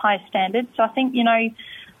highest standard. So I think,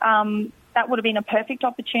 that would have been a perfect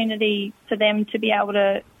opportunity for them to be able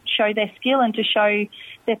to show their skill and to show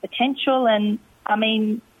their potential. And, I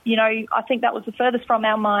think that was the furthest from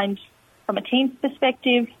our mind from a team's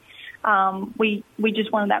perspective. We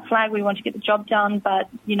just wanted that flag. We wanted to get the job done. But,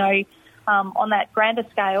 on that grander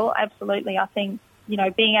scale, absolutely, I think,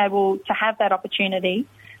 being able to have that opportunity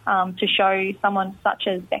to show someone such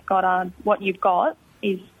as Beck Goddard what you've got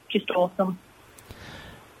is just awesome.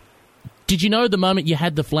 Did you know the moment you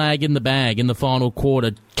had the flag in the bag in the final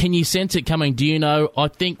quarter? Can you sense it coming? Do you know, I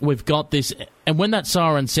think we've got this And when that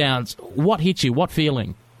siren sounds, what hits you? What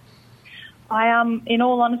feeling? In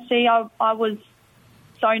all honesty, I was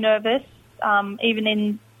so nervous, even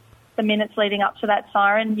in the minutes leading up to that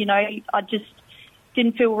siren. You know, I just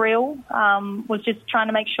didn't feel real. Was just trying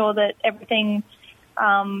to make sure that everything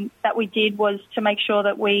that we did was to make sure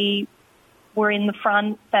that we were in the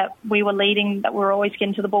front, that we were leading, that we were always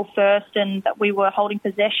getting to the ball first, and that we were holding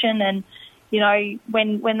possession. And, you know,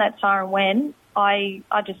 when that siren went, I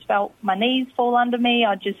just felt my knees fall under me.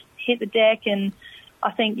 I just hit the deck, and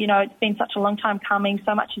I think, you know, it's been such a long time coming.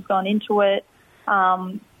 So much has gone into it.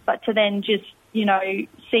 But to then just, you know,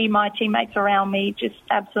 see my teammates around me just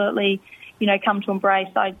absolutely, you know, come to embrace.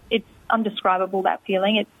 It's undescribable, that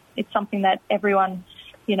feeling. It's something that everyone,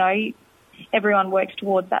 you know, everyone works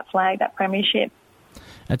towards, that flag, that premiership.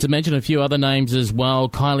 And to mention a few other names as well,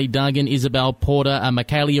 Kylie Duggan, Isabel Porter,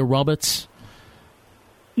 Michaela Roberts.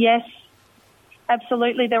 Yes,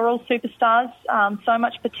 absolutely. They're all superstars. So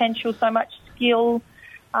much potential, so much skill.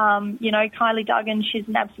 You know, Kylie Duggan, she's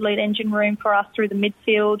an absolute engine room for us through the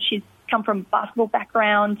midfield. She's come from a basketball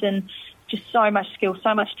background and just so much skill,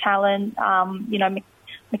 so much talent. You know,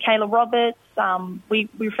 Michaela Roberts, we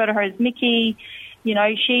refer to her as Mickey. You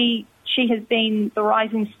know, she has been the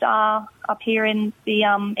rising star up here in the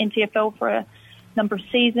NTFL for a number of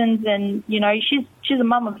seasons, and you know, she's a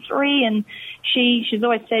mum of three, and she's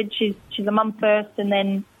always said she's a mum first, and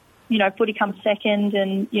then, you know, footy comes second,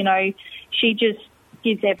 and you know, she just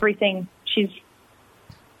gives everything. She's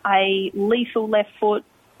a lethal left foot,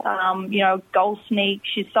 you know, goal sneak.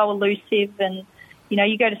 She's so elusive, and you know,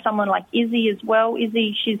 you go to someone like Izzy as well.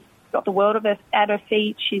 Izzy, she's got the world of her at her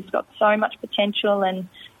feet. She's got so much potential, and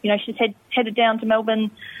you know, she's headed down to Melbourne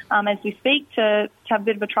as we speak to have a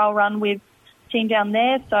bit of a trial run with the team down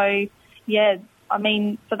there. So yeah, I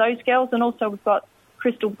mean, for those girls, and also we've got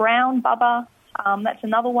Crystal Brown, Bubba. That's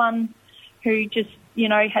another one who just, you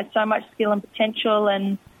know, has so much skill and potential,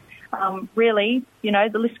 and really, you know,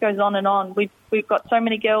 the list goes on and on. We've got so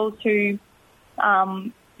many girls who,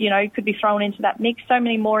 you know, could be thrown into that mix. So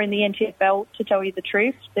many more in the NTFL, to tell you the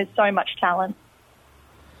truth. There's so much talent.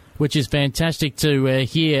 Which is fantastic to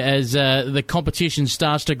hear as the competition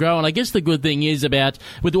starts to grow. And I guess the good thing is about,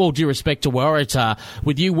 with all due respect to Waratah,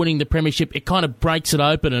 with you winning the premiership, it kind of breaks it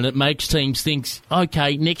open and it makes teams think,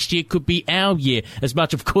 okay, next year could be our year, as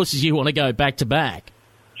much, of course, as you want to go back-to-back.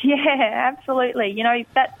 Yeah, absolutely. You know,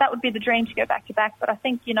 that would be the dream, to go back-to-back. But I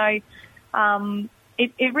think, you know,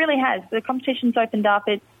 it really has. The competition's opened up.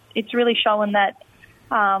 It's really showing that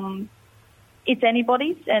it's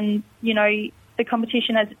anybody's, and, you know, the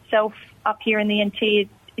competition as itself up here in the NT,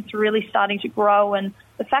 it's really starting to grow, and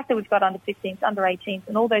the fact that we've got under 15s, under 18s,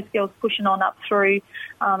 and all those girls pushing on up through,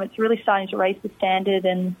 it's really starting to raise the standard,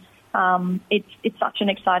 and it's such an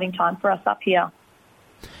exciting time for us up here.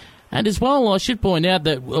 And as well, I should point out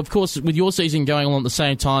that, of course, with your season going on at the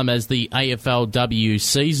same time as the AFLW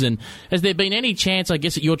season, has there been any chance, I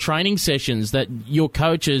guess, at your training sessions that your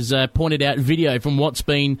coaches pointed out video from what's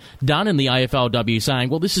been done in the AFLW, saying,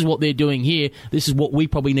 well, this is what they're doing here, this is what we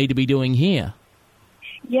probably need to be doing here?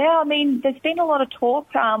 Yeah, I mean, there's been a lot of talk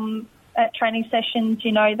at training sessions.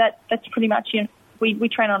 You know, that's pretty much, you know, we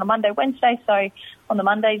train on a Monday, Wednesday, so on the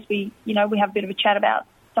Mondays we have a bit of a chat about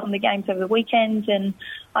some of the games over the weekend, and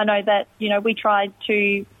I know that, you know, we tried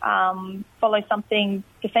to follow something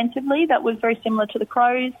defensively that was very similar to the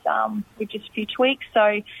Crows, with just a few tweaks.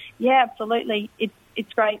 So, yeah, absolutely,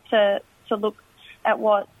 it's great to look at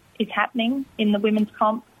what is happening in the women's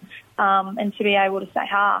comp, and to be able to say,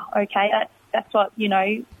 okay, that's what, you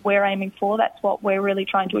know, we're aiming for. That's what we're really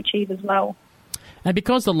trying to achieve as well. And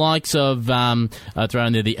because the likes of,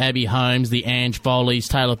 thrown there, the Abby Holmes, the Ange Foleys,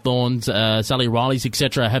 Taylor Thorns, Sally Rileys,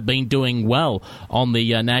 etc., have been doing well on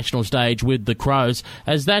the national stage with the Crows,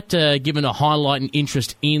 has that given a highlight and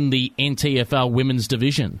interest in the NTFL women's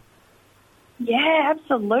division? Yeah,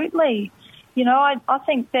 absolutely. You know, I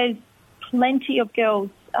think there's plenty of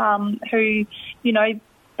girls who, you know,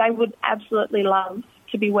 they would absolutely love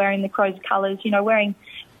to be wearing the Crows colours, you know, wearing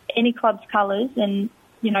any club's colours, and,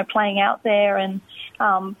 you know, playing out there and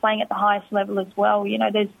playing at the highest level as well. You know,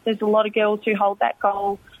 there's a lot of girls who hold that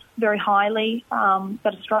goal very highly, that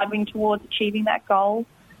are striving towards achieving that goal.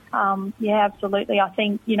 Yeah, absolutely. I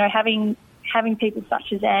think, you know, having people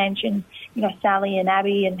such as Ange and, you know, Sally and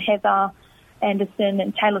Abby and Heather Anderson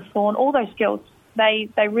and Taylor Thorne, all those girls, they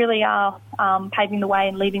really are paving the way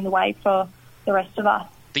and leading the way for the rest of us.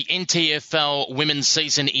 The NTFL women's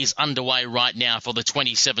season is underway right now for the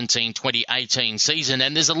 2017-2018 season,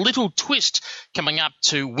 and there's a little twist coming up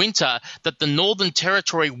to winter that the Northern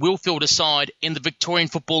Territory will field a side in the Victorian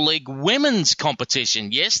Football League women's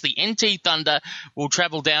competition. Yes, the NT Thunder will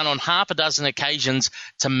travel down on half a dozen occasions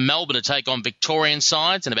to Melbourne to take on Victorian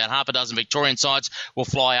sides, and about half a dozen Victorian sides will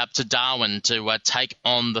fly up to Darwin to take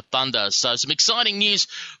on the Thunder. So some exciting news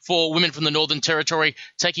for women from the Northern Territory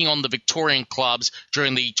taking on the Victorian clubs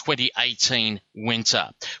during the 2018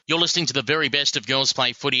 winter. You're listening to the very best of Girls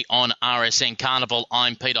Play Footy on RSN Carnival.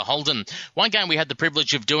 I'm Peter Holden. One game we had the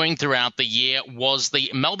privilege of doing throughout the year was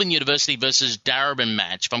the Melbourne University versus Darebin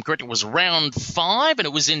match. If I'm correct, it was round 5 and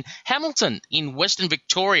it was in Hamilton in Western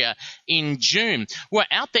Victoria in June. We're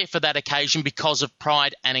out there for that occasion because of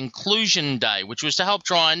Pride and Inclusion Day, which was to help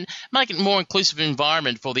try and make it a more inclusive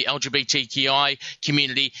environment for the LGBTQI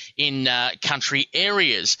community in country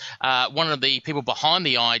areas. One of the people behind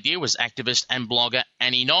the idea was activist and blogger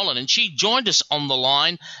Annie Nolan, and she joined us on the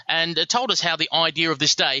line and told us how the idea of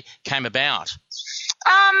this day came about.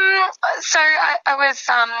 So I was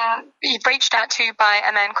reached out to by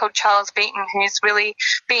a man called Charles Beaton, who's really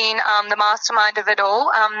been the mastermind of it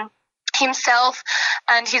all. Himself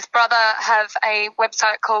and his brother have a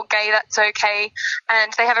website called Gay That's Okay,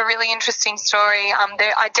 and they have a really interesting story.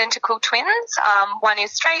 They're identical twins. One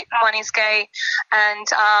is straight and one is gay, and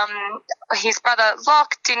his brother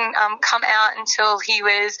Locke didn't come out until he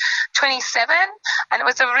was 27, and it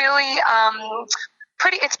was a really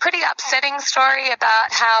pretty upsetting story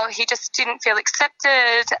about how he just didn't feel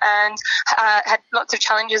accepted and had lots of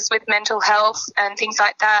challenges with mental health and things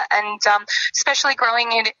like that, and especially growing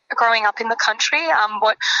up in the country,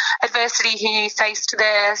 what adversity he faced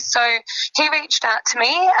there. So he reached out to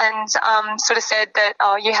me and sort of said that,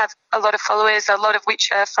 you have a lot of followers, a lot of which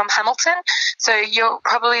are from Hamilton, so you're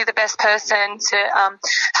probably the best person to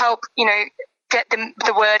help, get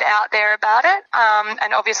the word out there about it,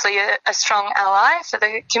 and obviously a strong ally for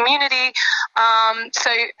the community. So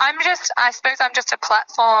I suppose I'm just a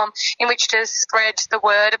platform in which to spread the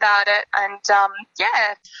word about it, and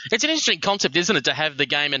yeah. It's an interesting concept, isn't it, to have the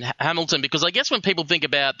game in Hamilton, because I guess when people think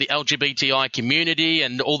about the LGBTI community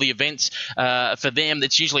and all the events for them,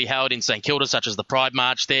 it's usually held in St Kilda, such as the Pride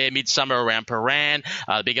March there, Midsummer around Paran,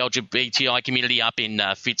 the big LGBTI community up in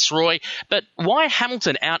Fitzroy. But why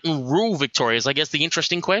Hamilton out in rural Victoria is, I guess, the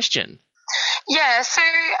interesting question. Yeah, so,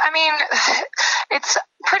 I mean, it's a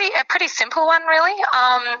pretty simple one, really.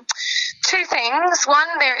 Two things. One,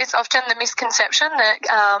 there is often the misconception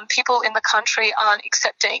that people in the country aren't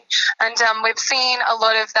accepting. And we've seen a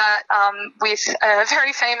lot of that with a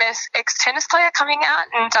very famous ex-tennis player coming out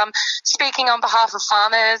and speaking on behalf of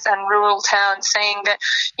farmers and rural towns, saying that,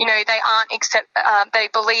 they aren't they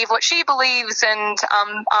believe what she believes and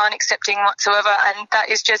aren't accepting whatsoever. And that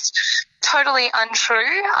is just totally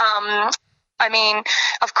untrue. I mean,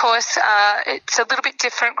 of course, it's a little bit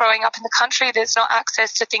different growing up in the country. There's not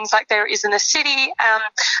access to things like there is in the city,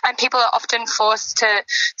 and people are often forced to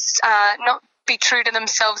not be true to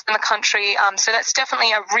themselves in the country. So that's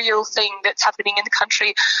definitely a real thing that's happening in the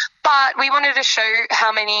country. But we wanted to show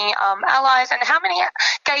how many allies and how many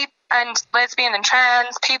gay and lesbian and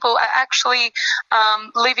trans people are actually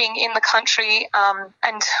living in the country,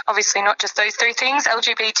 and obviously not just those three things,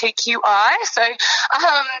 LGBTQI. So,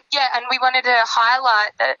 and we wanted to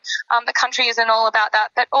highlight that the country isn't all about that.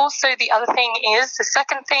 But also the other thing is, the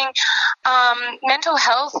second thing, mental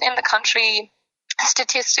health in the country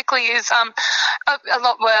statistically is a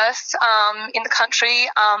lot worse in the country,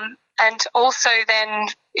 and also then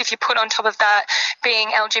if you put on top of that being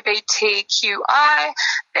LGBTQI,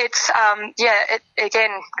 it's it again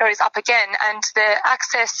goes up again, and the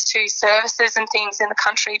access to services and things in the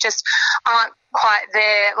country just aren't quite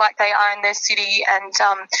there like they are in their city. And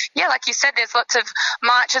like you said, there's lots of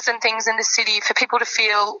marches and things in the city for people to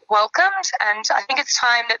feel welcomed, and I think it's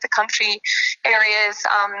time that the country areas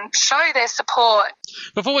show their support.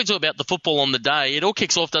 Before we talk about the football on the day, it all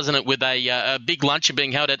kicks off, doesn't it, with a big luncheon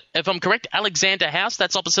being held at, if I'm correct, Alexander House.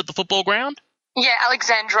 That's opposite the football ground? Yeah,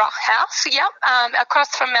 Alexandra House,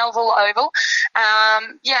 across from Melville Oval.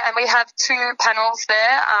 And we have two panels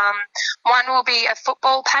there. One will be a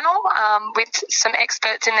football panel with some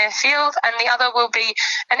experts in their field, and the other will be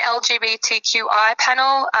an LGBTQI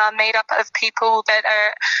panel made up of people that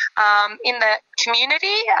are in the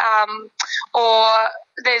community, or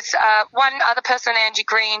there's one other person, Angie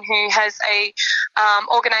Green, who has a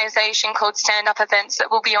organisation called Stand Up Events that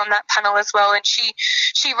will be on that panel as well, and she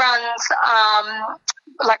runs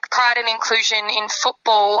like pride and inclusion in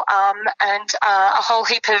football, and a whole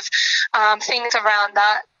heap of things around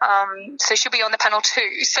that. So she'll be on the panel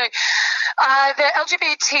too. So the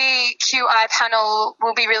LGBTQI panel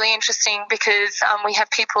will be really interesting because we have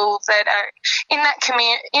people that are in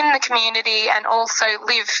the community and also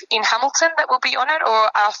live in Hamilton that will be on it, or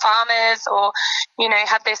are farmers, or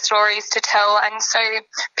have their stories to tell. And so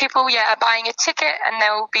people, are buying a ticket, and they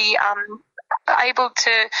will be able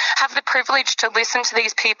to have the privilege to listen to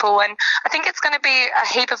these people. And I think it's going to be a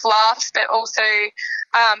heap of laughs, but also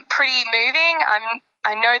pretty moving.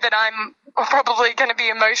 I know that I'm probably going to be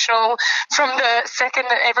emotional from the second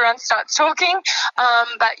that everyone starts talking.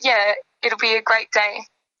 But it'll be a great day.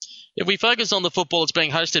 If we focus on the football, it's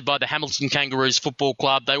being hosted by the Hamilton Kangaroos Football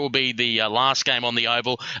Club. They will be the last game on the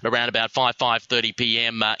Oval at around about 5:30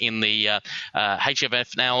 p.m. In the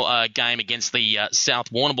HFF now game against the South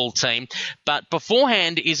Warrnambool team. But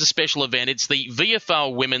beforehand is a special event. It's the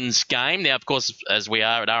VFL Women's Game. Now, of course, as we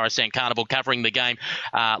are at RSN Carnival covering the game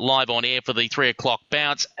live on air for the 3 o'clock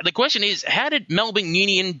bounce, the question is, how did Melbourne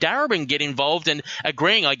Union Darebin get involved and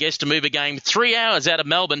agreeing, I guess, to move a game 3 hours out of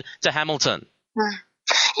Melbourne to Hamilton?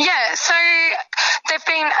 Yeah, so they've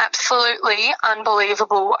been absolutely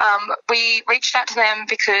unbelievable. We reached out to them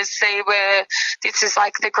because this is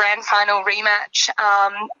like the grand final rematch,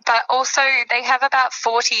 but also they have about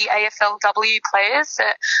 40 AFLW players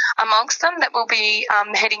amongst them that will be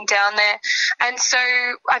heading down there. And so,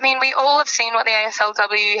 we all have seen what the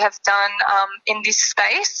AFLW have done in this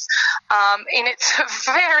space in its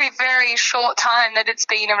very, very short time that it's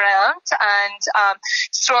been around, and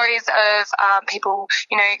stories of people,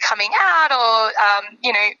 coming out, or,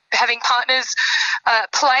 having partners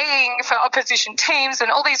playing for opposition teams,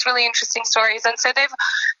 and all these really interesting stories. And so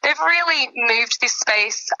they've really moved this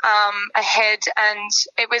space ahead, and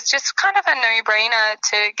it was just kind of a no-brainer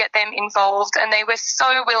to get them involved. And they were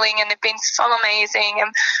so willing, and they've been so amazing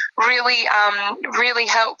and really, really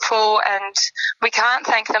helpful, and we can't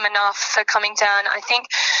thank them enough for coming down. I think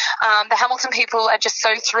the Hamilton people are just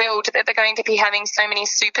so thrilled that they're going to be having so many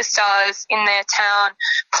superstars in their town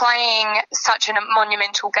playing such a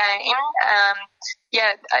monumental game.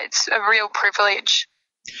 It's a real privilege.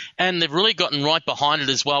 And they've really gotten right behind it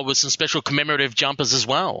as well, with some special commemorative jumpers as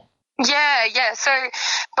well. Yeah. So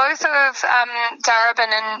both of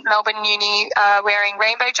Darebin and Melbourne Uni are wearing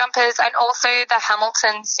rainbow jumpers, and also the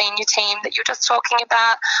Hamilton senior team that you're just talking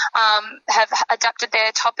about have adapted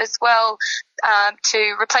their top as well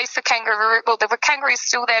to replace the kangaroo. Well, the kangaroo is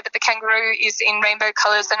still there, but the kangaroo is in rainbow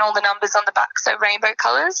colours, and all the numbers on the back, so rainbow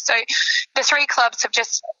colours. So the three clubs have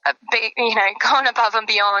just gone above and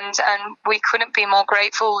beyond, and we couldn't be more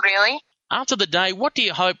grateful, really. After the day, what do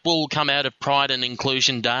you hope will come out of Pride and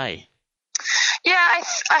Inclusion Day? Yeah,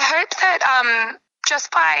 I hope that just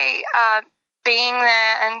by being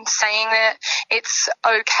there and saying that it's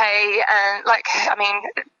okay, and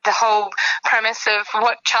the whole premise of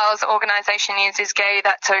what Charles' organisation is gay,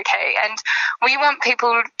 that's okay. And we want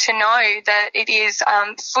people to know that it is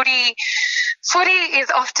footy is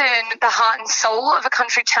often the heart and soul of a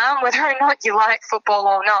country town, whether or not you like football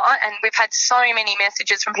or not. And we've had so many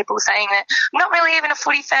messages from people saying that I'm not really even a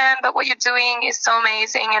footy fan, but what you're doing is so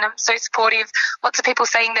amazing, and I'm so supportive. Lots of people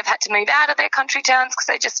saying they've had to move out of their country towns because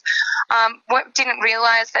they just didn't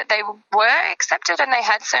realise that they were accepted, and they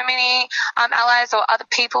had so many allies or other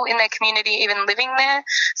people in their community even living there.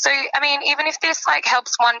 So, even if this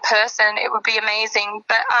helps one person, it would be amazing.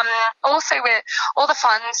 But also, with all the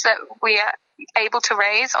funds that we are able to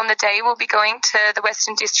raise on the day will be going to the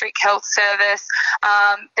Western District Health Service,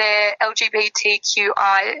 their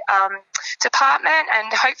LGBTQI department,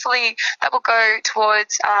 and hopefully that will go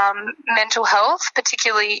towards mental health,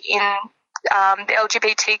 particularly in the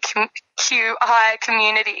LGBTQI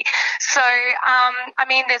community. So,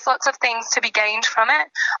 there's lots of things to be gained from it.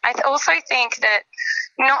 I also think that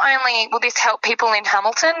not only will this help people in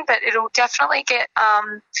Hamilton, but it'll definitely get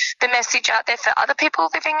the message out there for other people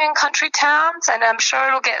living in country towns, and I'm sure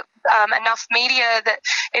it'll get enough media that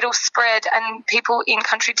it'll spread, and people in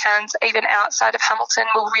country towns, even outside of Hamilton,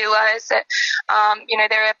 will realise that,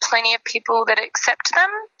 there are plenty of people that accept them.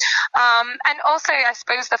 And also, I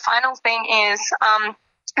suppose the final thing is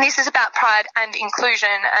this is about pride and inclusion,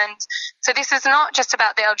 and so this is not just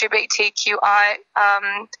about the LGBTQI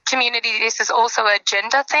community. This is also a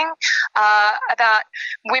gender thing about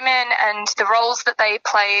women and the roles that they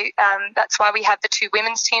play. That's why we have the two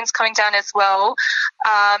women's teams coming down as well,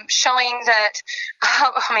 showing that,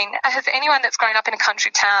 as anyone that's grown up in a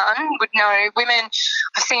country town would know,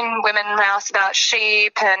 I've seen women rouse about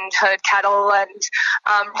sheep and herd cattle and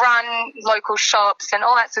run local shops and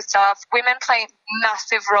all that sort of stuff. Women play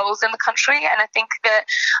massive roles in the country, and I think that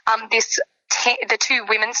the two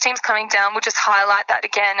women's teams coming down will just highlight that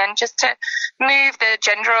again, and just to move the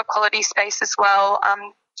gender equality space as well.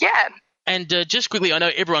 And just quickly, I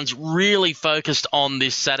know everyone's really focused on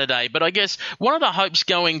this Saturday, but I guess what are the hopes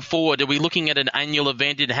going forward? Are we looking at an annual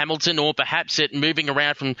event in Hamilton, or perhaps it moving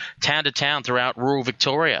around from town to town throughout rural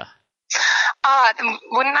Victoria?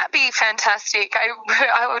 Wouldn't that be fantastic?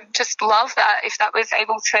 I would just love that if that was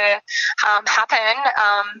able to happen.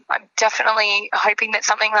 I'm definitely hoping that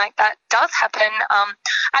something like that does happen.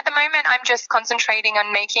 At the moment, I'm just concentrating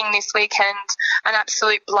on making this weekend an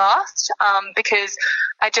absolute blast, because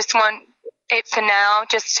I just want it for now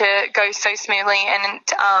just to go so smoothly, and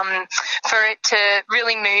for it to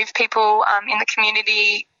really move people in the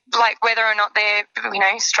community, like whether or not they're,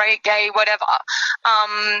 straight, gay, whatever.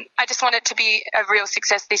 I just want it to be a real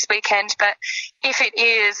success this weekend. But if it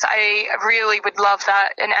is, I really would love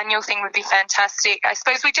that. An annual thing would be fantastic. I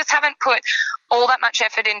suppose we just haven't put all that much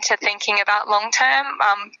effort into thinking about long term.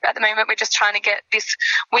 At the moment, we're just trying to get this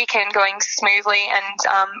weekend going smoothly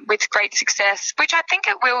and with great success, which I think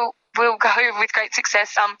it will go with great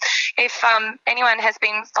success. If anyone has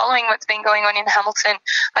been following what's been going on in Hamilton,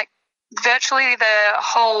 like, virtually the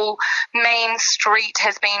whole main street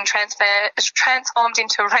has been transformed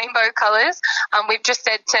into rainbow colours. We've just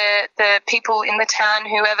said to the people in the town,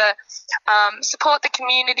 whoever support the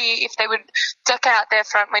community, if they would deck out their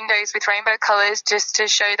front windows with rainbow colours just to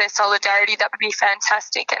show their solidarity, that would be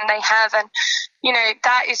fantastic. And they have, and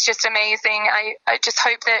that is just amazing. I just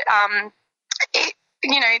hope that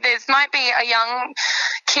there might be a young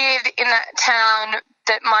kid in that town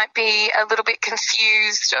that might be a little bit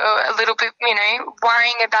confused or a little bit,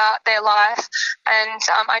 worrying about their life. And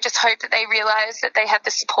I just hope that they realise that they have the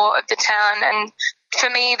support of the town. And for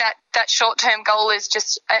me, that short-term goal is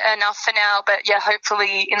just enough for now. But,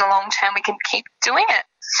 hopefully in the long term we can keep doing it.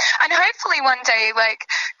 And hopefully one day,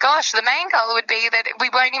 the main goal would be that we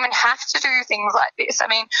won't even have to do things like this. I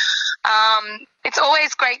mean, it's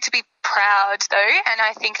always great to be proud, though, and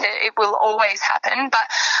I think that it will always happen. But,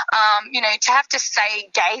 to have to say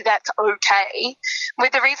gay, that's okay.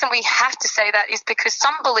 With the reason we have to say that is because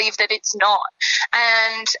some believe that it's not.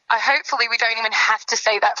 And hopefully we don't even have to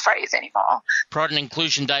say that phrase anymore. Pride and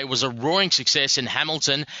Inclusion Day was a roaring success in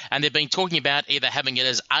Hamilton, and they've been talking about either having it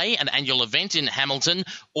as A, an annual event in Hamilton,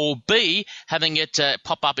 or B, having it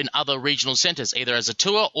pop up in other regional centres, either as a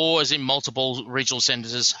tour or as in multiple regional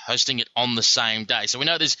centres hosting it on the same day. So we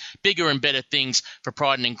know there's bigger and better things for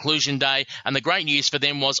Pride and Inclusion Day, and the great news for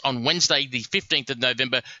them was on Wednesday, the 15th of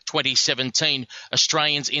November 2017,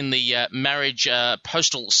 Australians in the marriage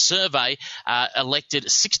postal survey elected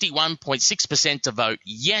 61.6% to vote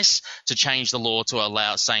yes to change the law to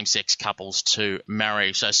allow same-sex couples to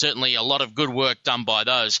marry. So certainly a lot of good work done by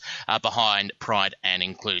those behind Pride and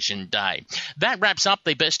Inclusion Day. That wraps up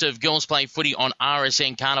the Best of Girls Play Footy on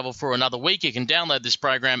RSN Carnival for another week. You can download this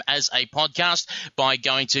program as a podcast by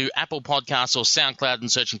going to Apple Podcasts or SoundCloud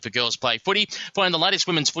and searching for Girls Play Footy. Find the latest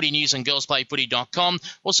women's footy news on girlsplayfooty.com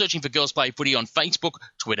or searching for Girls Play Footy on Facebook,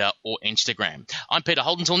 Twitter or Instagram. I'm Peter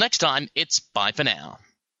Holt. Until next time, it's bye for now.